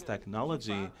that this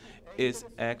technology is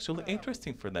actually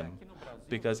interesting for them?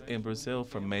 Because in Brazil,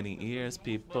 for many years,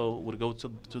 people would go to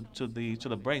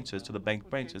the branches, to the bank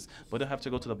branches. We don't have to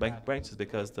go to the bank branches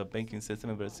because the banking system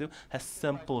in Brazil has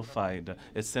simplified.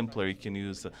 It's simpler. You can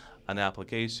use an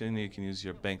application, you can use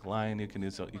your bank line, you can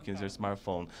use your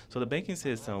smartphone. So the banking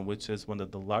system, which is one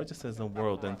of the largest in the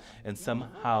world and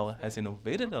somehow has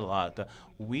innovated a lot,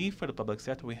 we, for the public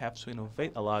sector, we have to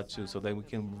innovate a lot too, so that we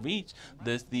can reach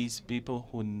these people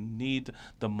who need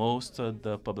the most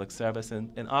the public service,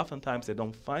 and oftentimes they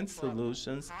don't find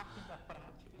solutions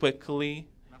quickly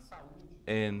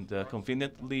and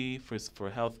conveniently for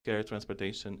healthcare,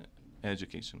 transportation, and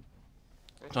education.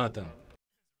 Jonathan.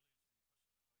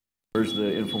 Where's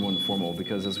the informal and formal?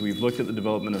 Because as we've looked at the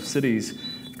development of cities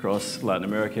across Latin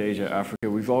America, Asia, Africa,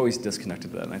 we've always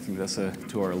disconnected that, and I think that's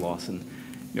to our loss. And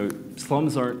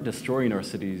slums aren't destroying our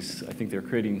cities. I think they're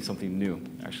creating something new,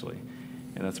 actually.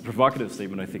 And that's a provocative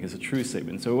statement, I think, is a true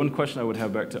statement. So one question I would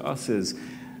have back to us is,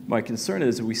 my concern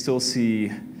is we still see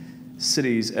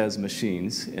cities as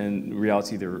machines, and in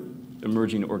reality they're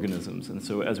emerging organisms. And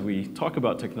so as we talk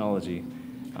about technology,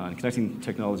 and connecting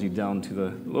technology down to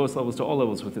the lowest levels, to all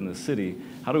levels within the city,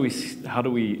 how do we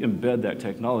embed that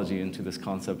technology into this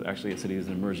concept, actually a city is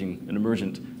an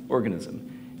emergent organism?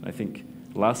 And I think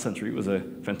last century was a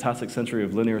fantastic century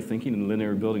of linear thinking and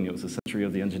linear building. It was a century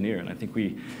of the engineer, and I think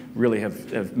we really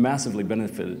have massively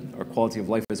benefited. Our quality of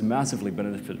life has massively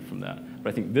benefited from that.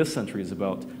 But I think this century is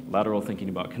about lateral thinking,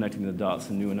 about connecting the dots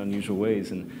in new and unusual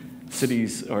ways. And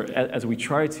cities, or as we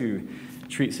try to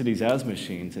treat cities as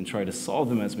machines and try to solve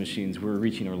them as machines, we're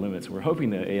reaching our limits. We're hoping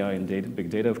that AI and big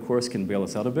data, of course, can bail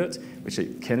us out a bit, which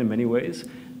it can in many ways,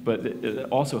 but it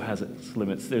also has its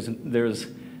limits. There's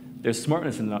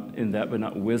smartness in that, but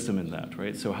not wisdom in that,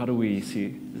 right? So how do we see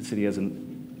the city as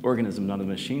an organism, not a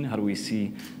machine? How do we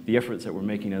see the efforts that we're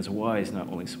making as wise, not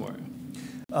only smart?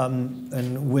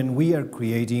 And when we are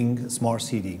creating smart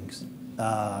cities,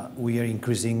 we are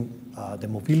increasing the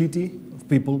mobility of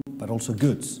people, but also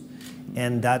goods.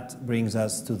 And that brings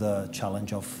us to the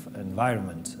challenge of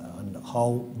environment and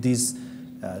how these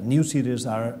new cities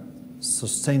are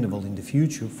sustainable in the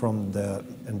future from the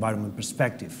environment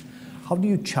perspective. How do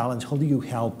you challenge, how do you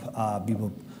help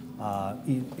Bibop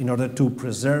in order to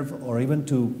preserve or even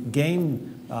to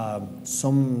gain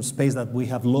some space that we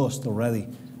have lost already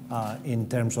in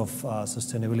terms of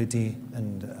sustainability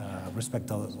and respect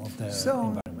of the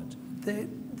environment?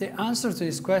 The answer to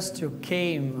this question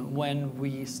came when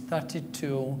we started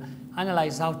to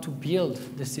analyze how to build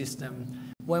the system.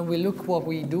 When we look what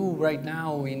we do right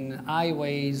now in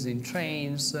highways, in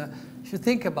trains, if you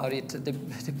think about it, the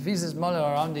business model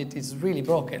around it is really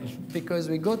broken, because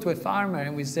we go to a farmer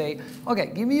and we say, okay,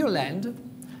 give me your land,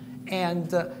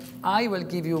 and I will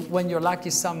give you, when you're lucky,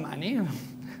 some money,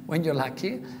 when you're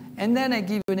lucky, and then I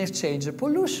give you in exchange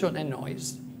pollution and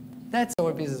noise. That's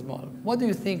our business model. What do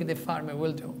you think the farmer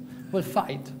will do? Will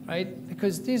fight, right?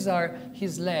 Because these are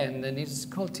his land and he's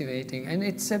cultivating, and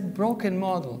it's a broken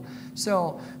model.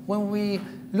 So when we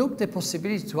look the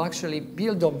possibility to actually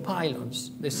build on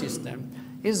pylons the system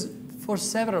is for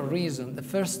several reasons. The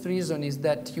first reason is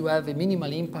that you have a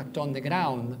minimal impact on the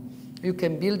ground. You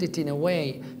can build it in a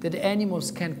way that the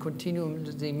animals can continue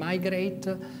to migrate.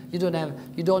 You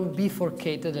don't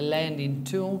bifurcate the land in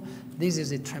two. This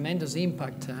is a tremendous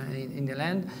impact in the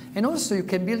land. And also you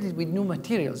can build it with new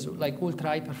materials like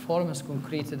ultra-high performance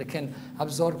concrete that can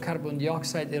absorb carbon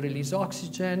dioxide and release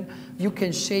oxygen. You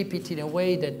can shape it in a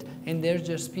way that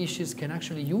endangered species can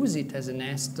actually use it as a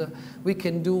nest. We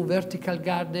can do vertical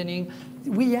gardening.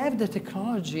 We have the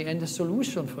technology and the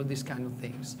solution for these kind of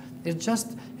things. It's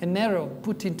just a matter of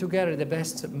putting together the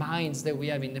best minds that we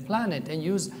have in the planet and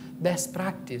use best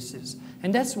practices.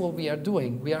 And that's what we are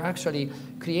doing. We are actually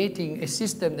creating a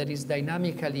system that is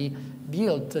dynamically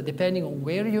built depending on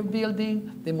where you're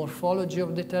building, the morphology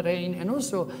of the terrain, and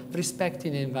also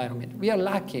respecting the environment. We are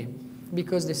lucky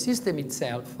because the system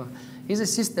itself is a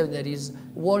system that is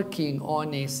working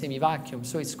on a semi-vacuum,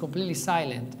 so it's completely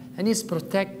silent and is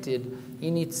protected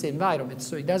in its environment,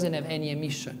 so it doesn't have any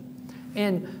emission.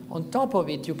 And on top of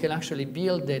it, you can actually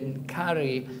build and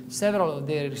carry several of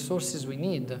the resources we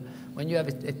need. When you have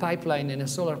a pipeline and a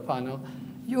solar panel,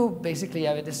 you basically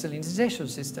have a desalinization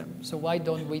system. So why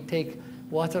don't we take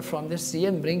water from the sea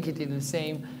and bring it in the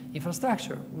same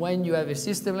infrastructure? When you have a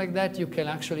system like that, you can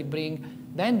actually bring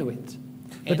bandwidth.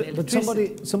 But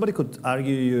somebody could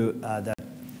argue that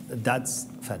that's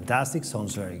fantastic,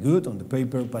 sounds very good on the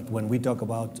paper, but when we talk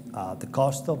about the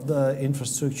cost of the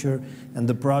infrastructure and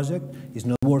the project, it's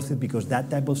not worth it because that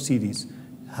type of cities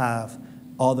have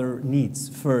other needs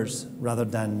first rather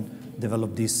than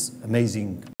develop these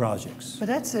amazing projects. But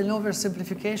that's an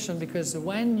oversimplification, because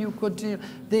when you continue,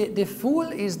 the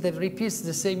fool is that repeats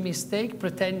the same mistake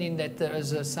pretending that there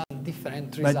is some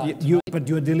different result. But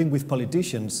you're dealing with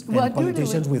politicians, and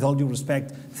politicians, with all due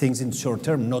respect, things in short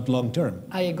term, not long term.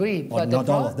 I agree, but not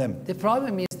all of them. The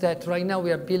problem is that right now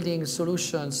we are building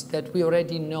solutions that we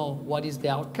already know what is the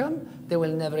outcome. They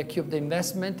will never recoup the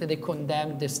investment, and they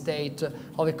condemn the state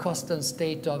of a constant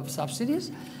state of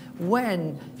subsidies.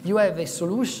 When you have a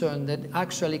solution that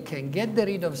actually can get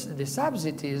rid of the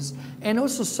subsidies and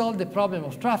also solve the problem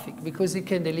of traffic, because it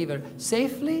can deliver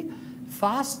safely,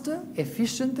 fast,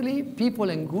 efficiently, people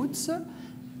and goods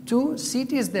to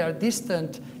cities that are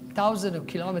distant thousands of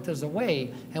kilometers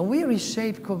away. And we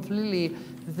reshape completely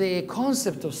the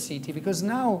concept of city, because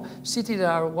now cities that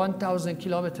are 1,000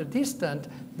 kilometers distant,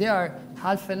 they are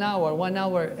half an hour, 1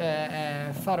 hour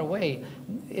far away,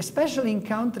 especially in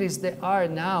countries that are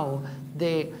now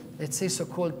the, let's say,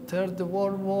 so-called third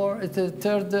world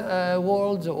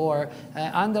or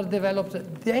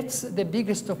underdeveloped. That's the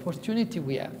biggest opportunity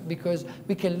we have, because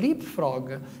we can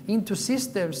leapfrog into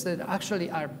systems that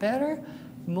actually are better,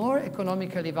 more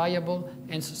economically viable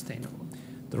and sustainable.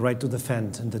 The right to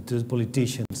defend and the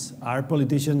politicians. Are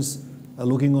politicians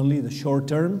looking only the short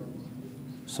term?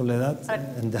 Soledad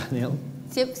and Daniel.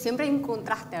 Siempre hay un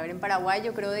contraste. A ver, en Paraguay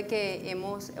yo creo de que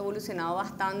hemos evolucionado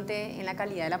bastante en la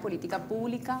calidad de la política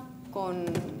pública con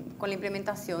la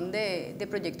implementación de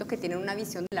proyectos que tienen una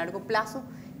visión de largo plazo.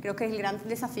 Creo que es el gran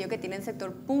desafío que tiene el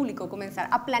sector público, comenzar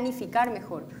a planificar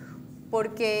mejor.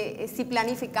 Porque si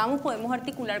planificamos podemos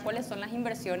articular cuáles son las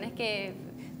inversiones que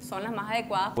son las más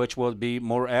adecuadas. Which will be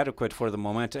more adequate for the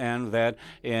moment, and that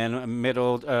in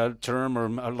middle term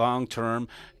or long term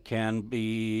can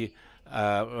be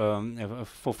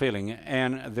fulfilling.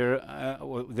 And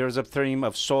there's a theme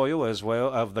of soil as well,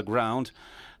 of the ground,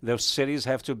 Those cities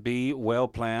have to be well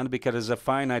planned because it's a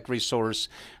finite resource.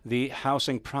 The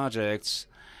housing projects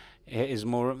is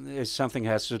something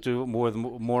has to do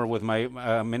more with my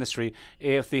ministry.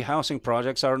 If the housing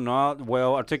projects are not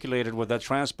well articulated with the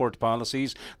transport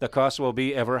policies, the cost will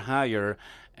be ever higher.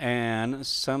 And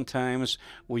sometimes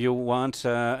you want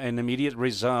an immediate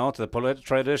result. The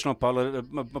traditional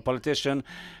politician,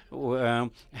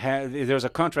 there's a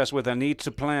contrast with a need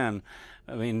to plan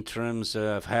in terms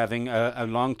of having a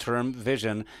long-term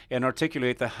vision and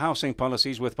articulate the housing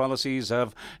policies with policies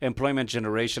of employment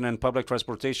generation and public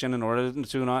transportation in order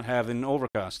to not have an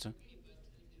overcost.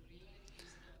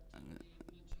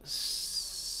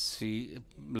 See,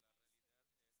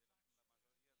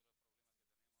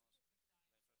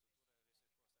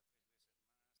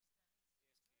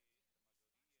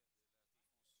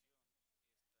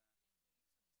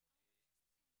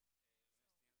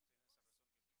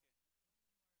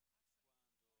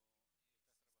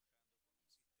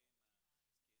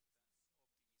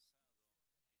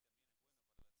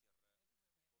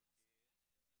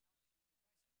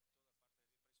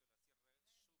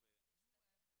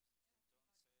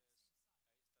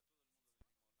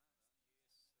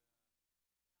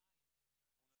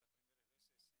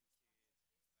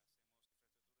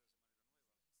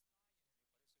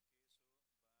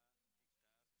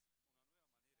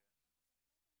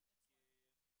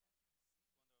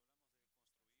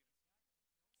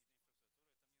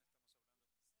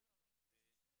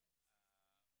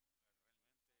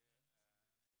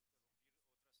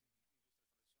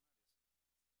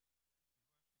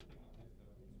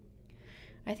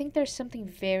 I think there's something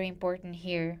very important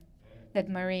here that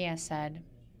Maria said.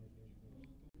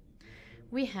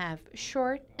 We have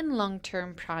short and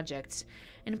long-term projects,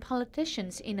 and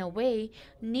politicians, in a way,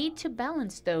 need to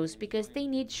balance those because they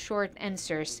need short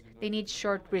answers, they need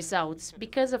short results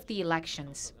because of the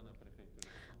elections.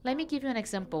 Let me give you an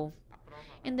example.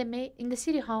 In the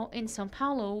City Hall in São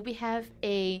Paulo, we have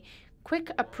a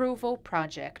quick approval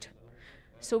project.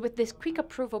 So with this quick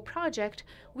approval project,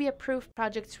 we approve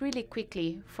projects really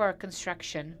quickly for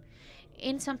construction.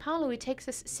 In São Paulo, it takes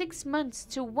us 6 months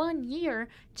to 1 year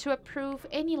to approve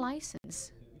any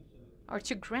license or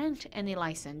to grant any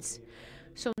license.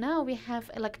 So now we have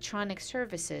electronic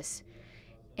services,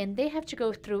 and they have to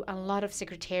go through a lot of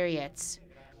secretariats.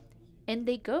 And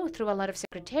they go through a lot of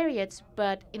secretariats,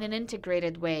 but in an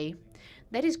integrated way.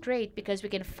 That is great because we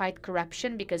can fight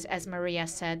corruption, because as Maria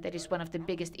said, that is one of the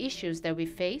biggest issues that we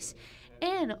face.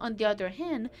 And on the other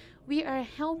hand, we are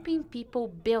helping people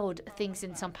build things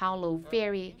in São Paulo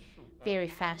very, very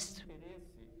fast.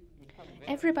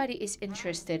 Everybody is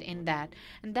interested in that,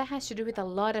 and that has to do with a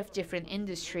lot of different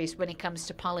industries when it comes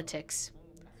to politics.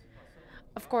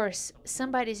 Of course,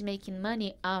 somebody's making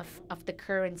money off of the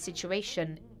current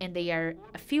situation, and they are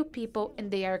a few people and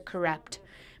they are corrupt.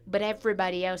 But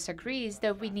everybody else agrees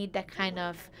that we need that kind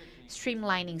of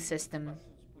streamlining system.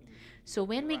 So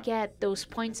when we get those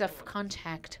points of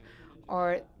contact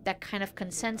or that kind of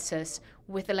consensus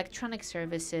with electronic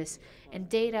services and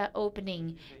data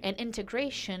opening and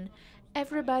integration,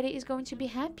 everybody is going to be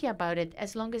happy about it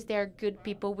as long as they are good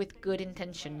people with good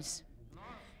intentions.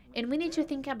 And we need to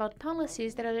think about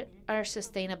policies that are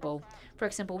sustainable. For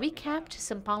example, we kept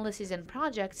some policies and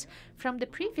projects from the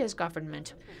previous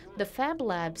government. The Fab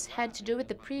Labs had to do with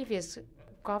the previous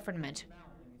government,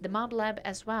 the Mob Lab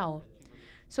as well.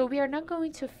 So we are not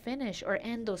going to finish or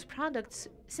end those products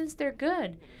since they're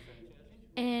good.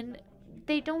 And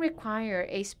they don't require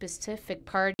a specific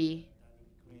party.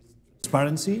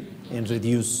 Transparency and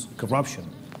reduce corruption,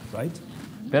 right?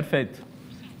 Perfeito.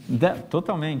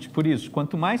 Totalmente. Por isso,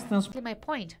 quanto mais transparência. My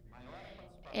point.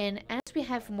 And as we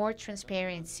have more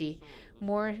transparency,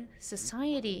 more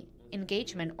society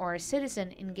engagement or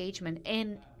citizen engagement,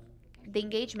 and the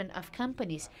engagement of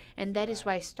companies, and that is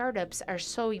why startups are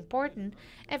so important,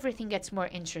 everything gets more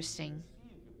interesting.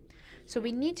 So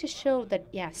we need to show that,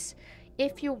 yes,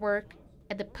 if you work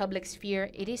at the public sphere,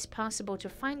 it is possible to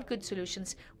find good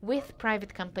solutions with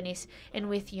private companies and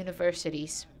with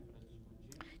universities.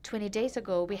 20 days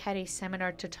ago, we had a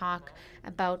seminar to talk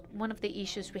about one of the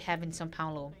issues we have in São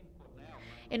Paulo.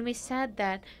 And we said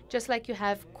that just like you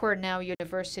have Cornell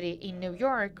University in New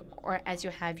York, or as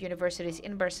you have universities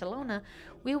in Barcelona,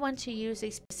 we want to use a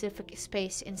specific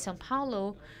space in São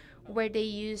Paulo where they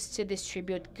used to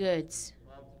distribute goods,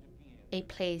 a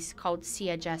place called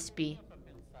Cia Jaspi.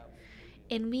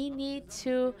 And we need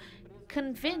to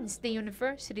convince the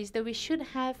universities that we should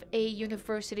have a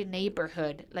university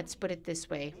neighborhood, let's put it this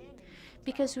way,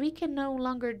 because we can no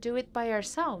longer do it by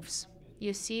ourselves.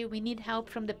 You see, we need help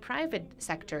from the private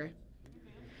sector.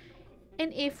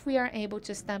 And if we are able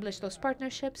to establish those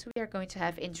partnerships, we are going to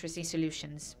have interesting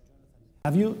solutions.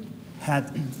 Have you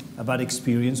had a bad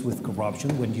experience with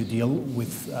corruption when you deal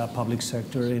with public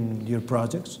sector in your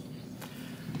projects?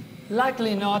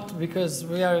 Likely not, because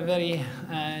we are a very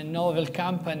novel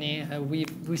company.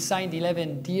 We signed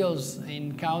 11 deals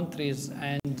in countries,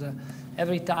 and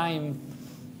every time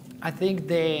I think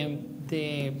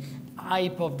the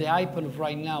hype of the Hyperloop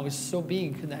right now is so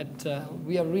big that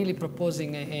we are really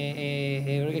proposing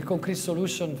a concrete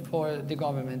solution for the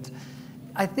government.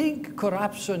 I think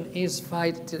corruption is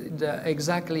fighted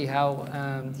exactly how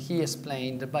he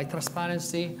explained, by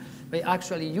transparency, by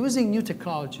actually using new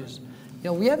technologies. You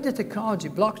know, we have the technology,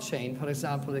 blockchain, for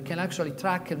example, that can actually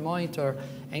track and monitor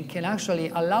and can actually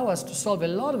allow us to solve a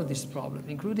lot of these problems,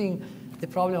 including the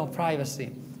problem of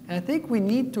privacy. And I think we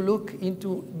need to look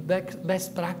into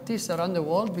best practice around the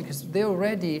world, because they're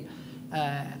already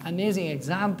an amazing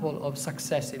example of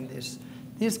success in this.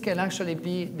 This can actually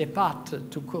be the path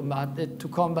to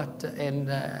combat and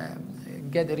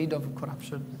get rid of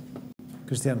corruption.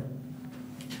 Cristiano.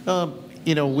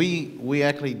 You know, we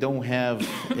actually don't have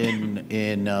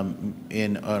in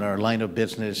our line of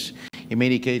business. In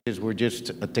many cases, we're just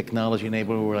a technology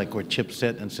enabler. We're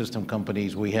chipset and system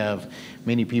companies. We have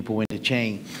many people in the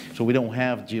chain, so we don't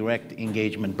have direct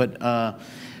engagement.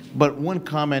 But one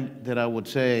comment that I would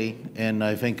say, and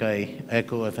I think I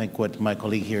echo what my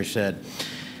colleague here said,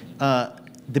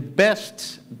 the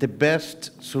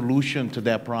best solution to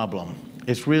that problem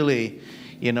is really,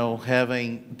 you know,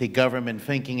 having the government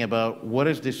thinking about what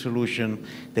is the solution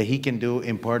that he can do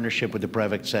in partnership with the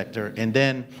private sector, and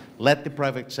then let the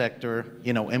private sector,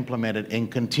 you know, implement it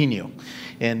and continue.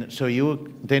 And so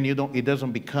it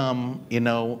doesn't become, you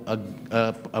know,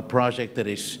 a project that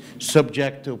is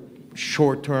subject to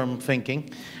short-term thinking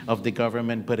of the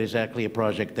government, but is actually a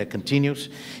project that continues.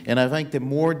 And I think the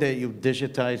more that you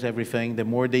digitize everything, the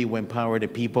more that you empower the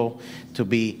people to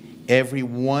be every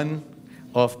one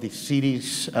of the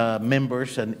city's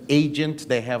members, an agent,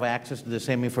 they have access to the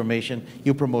same information,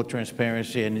 you promote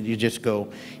transparency, and you just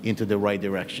go into the right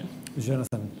direction.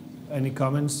 Jonathan, any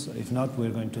comments? If not,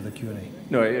 we're going to the Q&A.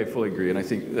 No, I fully agree, and I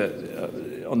think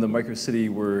that on the microcity,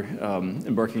 we're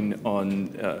embarking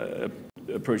on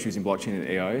approach using blockchain and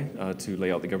AI to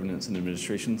lay out the governance and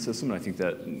administration system, and I think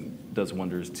that does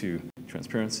wonders to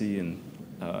transparency and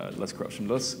less corruption.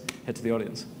 Let's head to the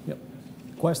audience. Yep.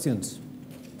 Questions?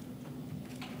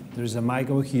 There's a mic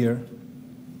over here.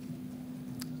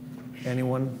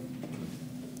 Anyone?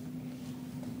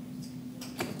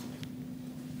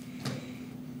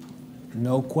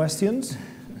 No questions?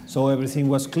 So everything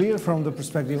was clear from the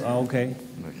perspective? Oh, okay.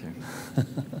 Okay.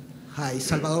 Hi,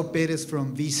 Salvador Perez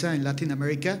from Visa in Latin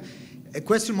America. A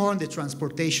question more on the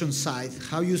transportation side.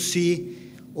 How you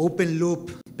see open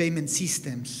loop payment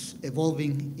systems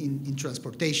evolving in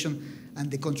transportation, and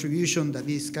the contribution that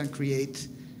this can create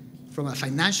from a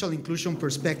financial inclusion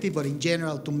perspective, but in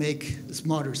general to make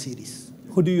smarter cities.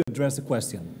 Who do you address the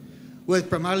question? Well,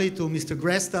 primarily to Mr.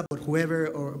 Gresta, but whoever,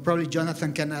 or probably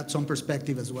Jonathan can add some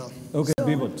perspective as well. Okay, So,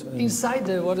 Bibop. inside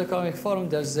the World Economic Forum,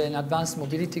 there's an advanced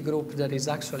mobility group that is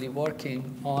actually working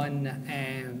on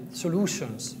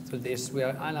solutions to this. We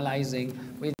are analyzing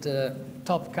with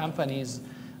top companies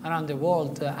around the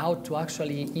world how to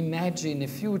actually imagine a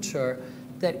future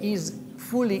that is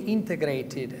fully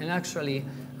integrated and actually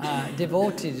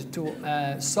devoted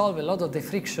to solve a lot of the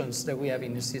frictions that we have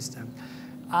in the system.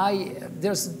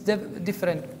 There's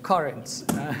different currents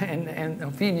and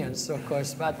opinions, of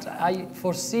course, but I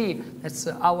foresee, that's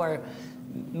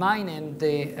mine and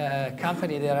the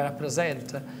company that I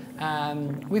represent,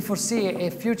 we foresee a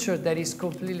future that is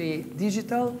completely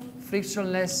digital,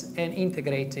 frictionless, and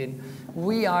integrated.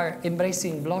 We are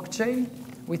embracing blockchain.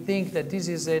 We think that this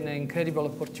is an incredible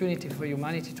opportunity for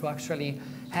humanity to actually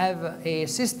have a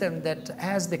system that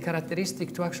has the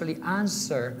characteristic to actually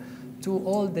answer to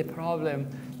all the problem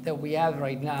that we have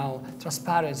right now: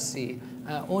 transparency,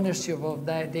 ownership of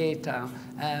that data,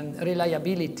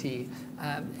 reliability,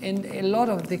 and a lot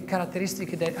of the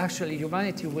characteristics that actually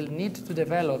humanity will need to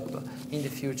develop in the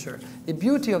future. The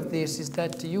beauty of this is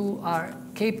that you are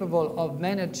capable of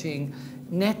managing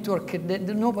network that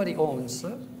nobody owns,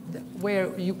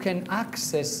 where you can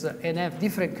access and have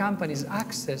different companies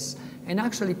access and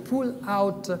actually pull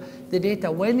out the data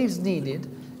when it's needed,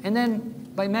 and then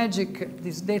by magic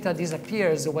this data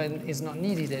disappears when it's not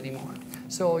needed anymore.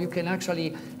 So you can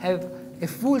actually have a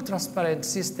full transparent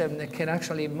system that can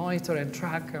actually monitor and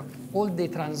track all the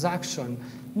transaction,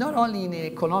 not only in an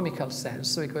economical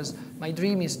sense, because my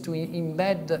dream is to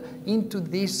embed into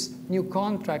these new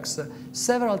contracts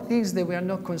several things that we are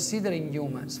not considering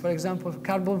humans. For example,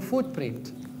 carbon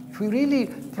footprint. If we really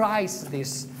price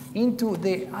this into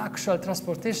the actual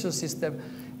transportation system,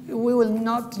 we will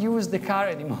not use the car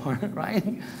anymore, right?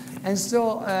 And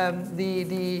so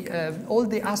all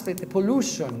the aspect, the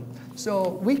pollution, so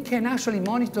we can actually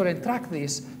monitor and track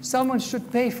this. Someone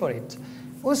should pay for it.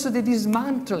 Also, the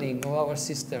dismantling of our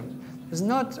system. It's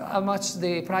not how much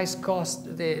the price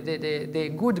cost,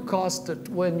 the good cost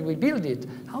when we build it.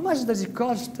 How much does it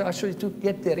cost actually to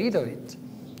get rid of it?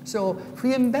 So if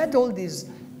we embed all these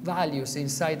values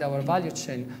inside our value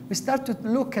chain, we start to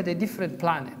look at a different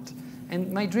planet.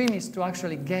 And my dream is to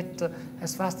actually get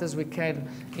as fast as we can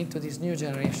into this new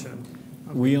generation.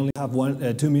 Okay. We only have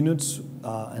 2 minutes,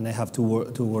 and I have two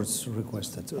words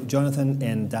requested. So Jonathan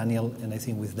and Daniel, and I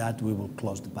think with that we will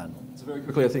close the panel. So very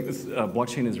quickly, I think this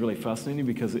blockchain is really fascinating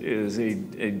because it is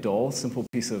a dull, simple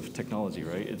piece of technology,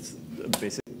 right? It's a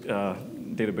basic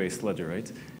database ledger,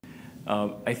 right?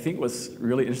 I think what's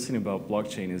really interesting about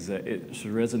blockchain is that it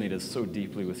resonated so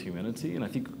deeply with humanity, and I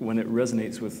think when it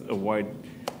resonates with a wide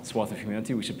swath of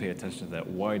humanity, we should pay attention to that.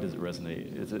 Why does it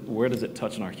resonate? Where does it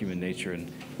touch on our human nature, and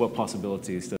what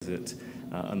possibilities does it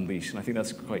unleash? And I think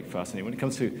that's quite fascinating. When it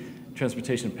comes to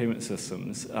transportation and payment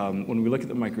systems, when we look at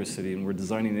the microcity and we're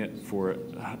designing it for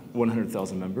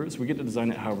 100,000 members, we get to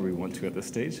design it however we want to at this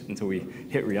stage until we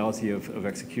hit reality of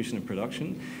execution and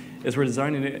production. Is we're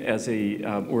designing it as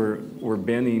we're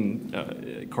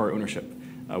banning car ownership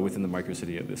within the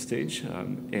microcity at this stage.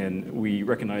 And we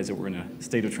recognize that we're in a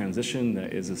state of transition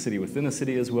that is a city within a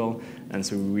city as well. And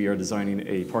so we are designing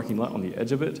a parking lot on the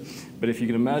edge of it. But if you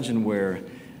can imagine where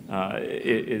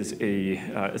it is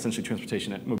essentially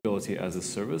transportation and mobility as a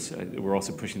service, we're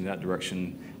also pushing in that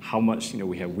direction. How much,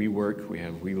 we have WeWork, we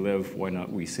have WeLive, why not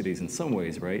WeCities in some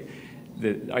ways, right?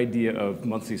 The idea of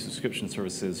monthly subscription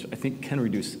services, I think, can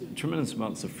reduce tremendous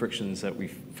amounts of frictions that we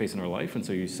face in our life. And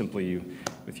so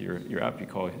with your app, you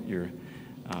call it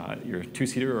your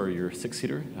two-seater or your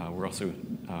six-seater. We're also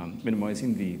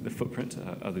minimizing the footprint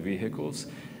of the vehicles.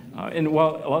 And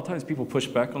while a lot of times people push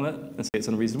back on that and say it's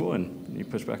unreasonable, and you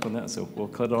push back on that, so we'll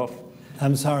cut it off.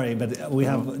 I'm sorry, but we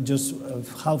have just a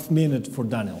half minute for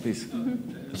Daniel. Please.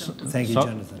 Thank you,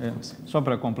 Jonathan. Só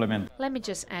para complementar. Let me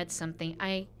just add something.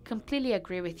 I completely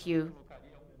agree with you.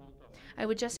 I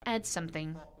would just add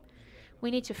something.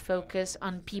 We need to focus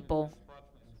on people.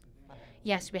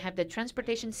 Yes, we have the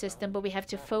transportation system, but we have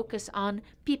to focus on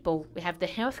people. We have the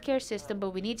healthcare system,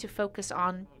 but we need to focus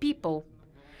on people.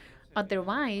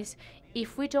 Otherwise,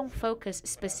 if we don't focus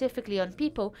specifically on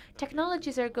people,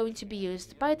 technologies are going to be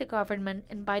used by the government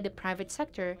and by the private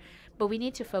sector, but we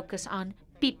need to focus on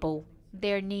people,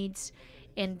 their needs,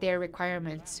 and their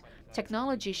requirements.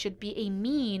 Technology should be a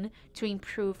mean to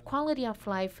improve quality of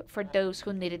life for those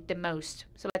who need it the most.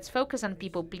 So let's focus on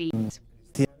people, please.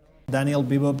 Daniel,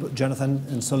 Bibop, Jonathan,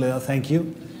 and Soledad, thank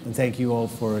you. And thank you all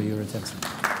for your attention.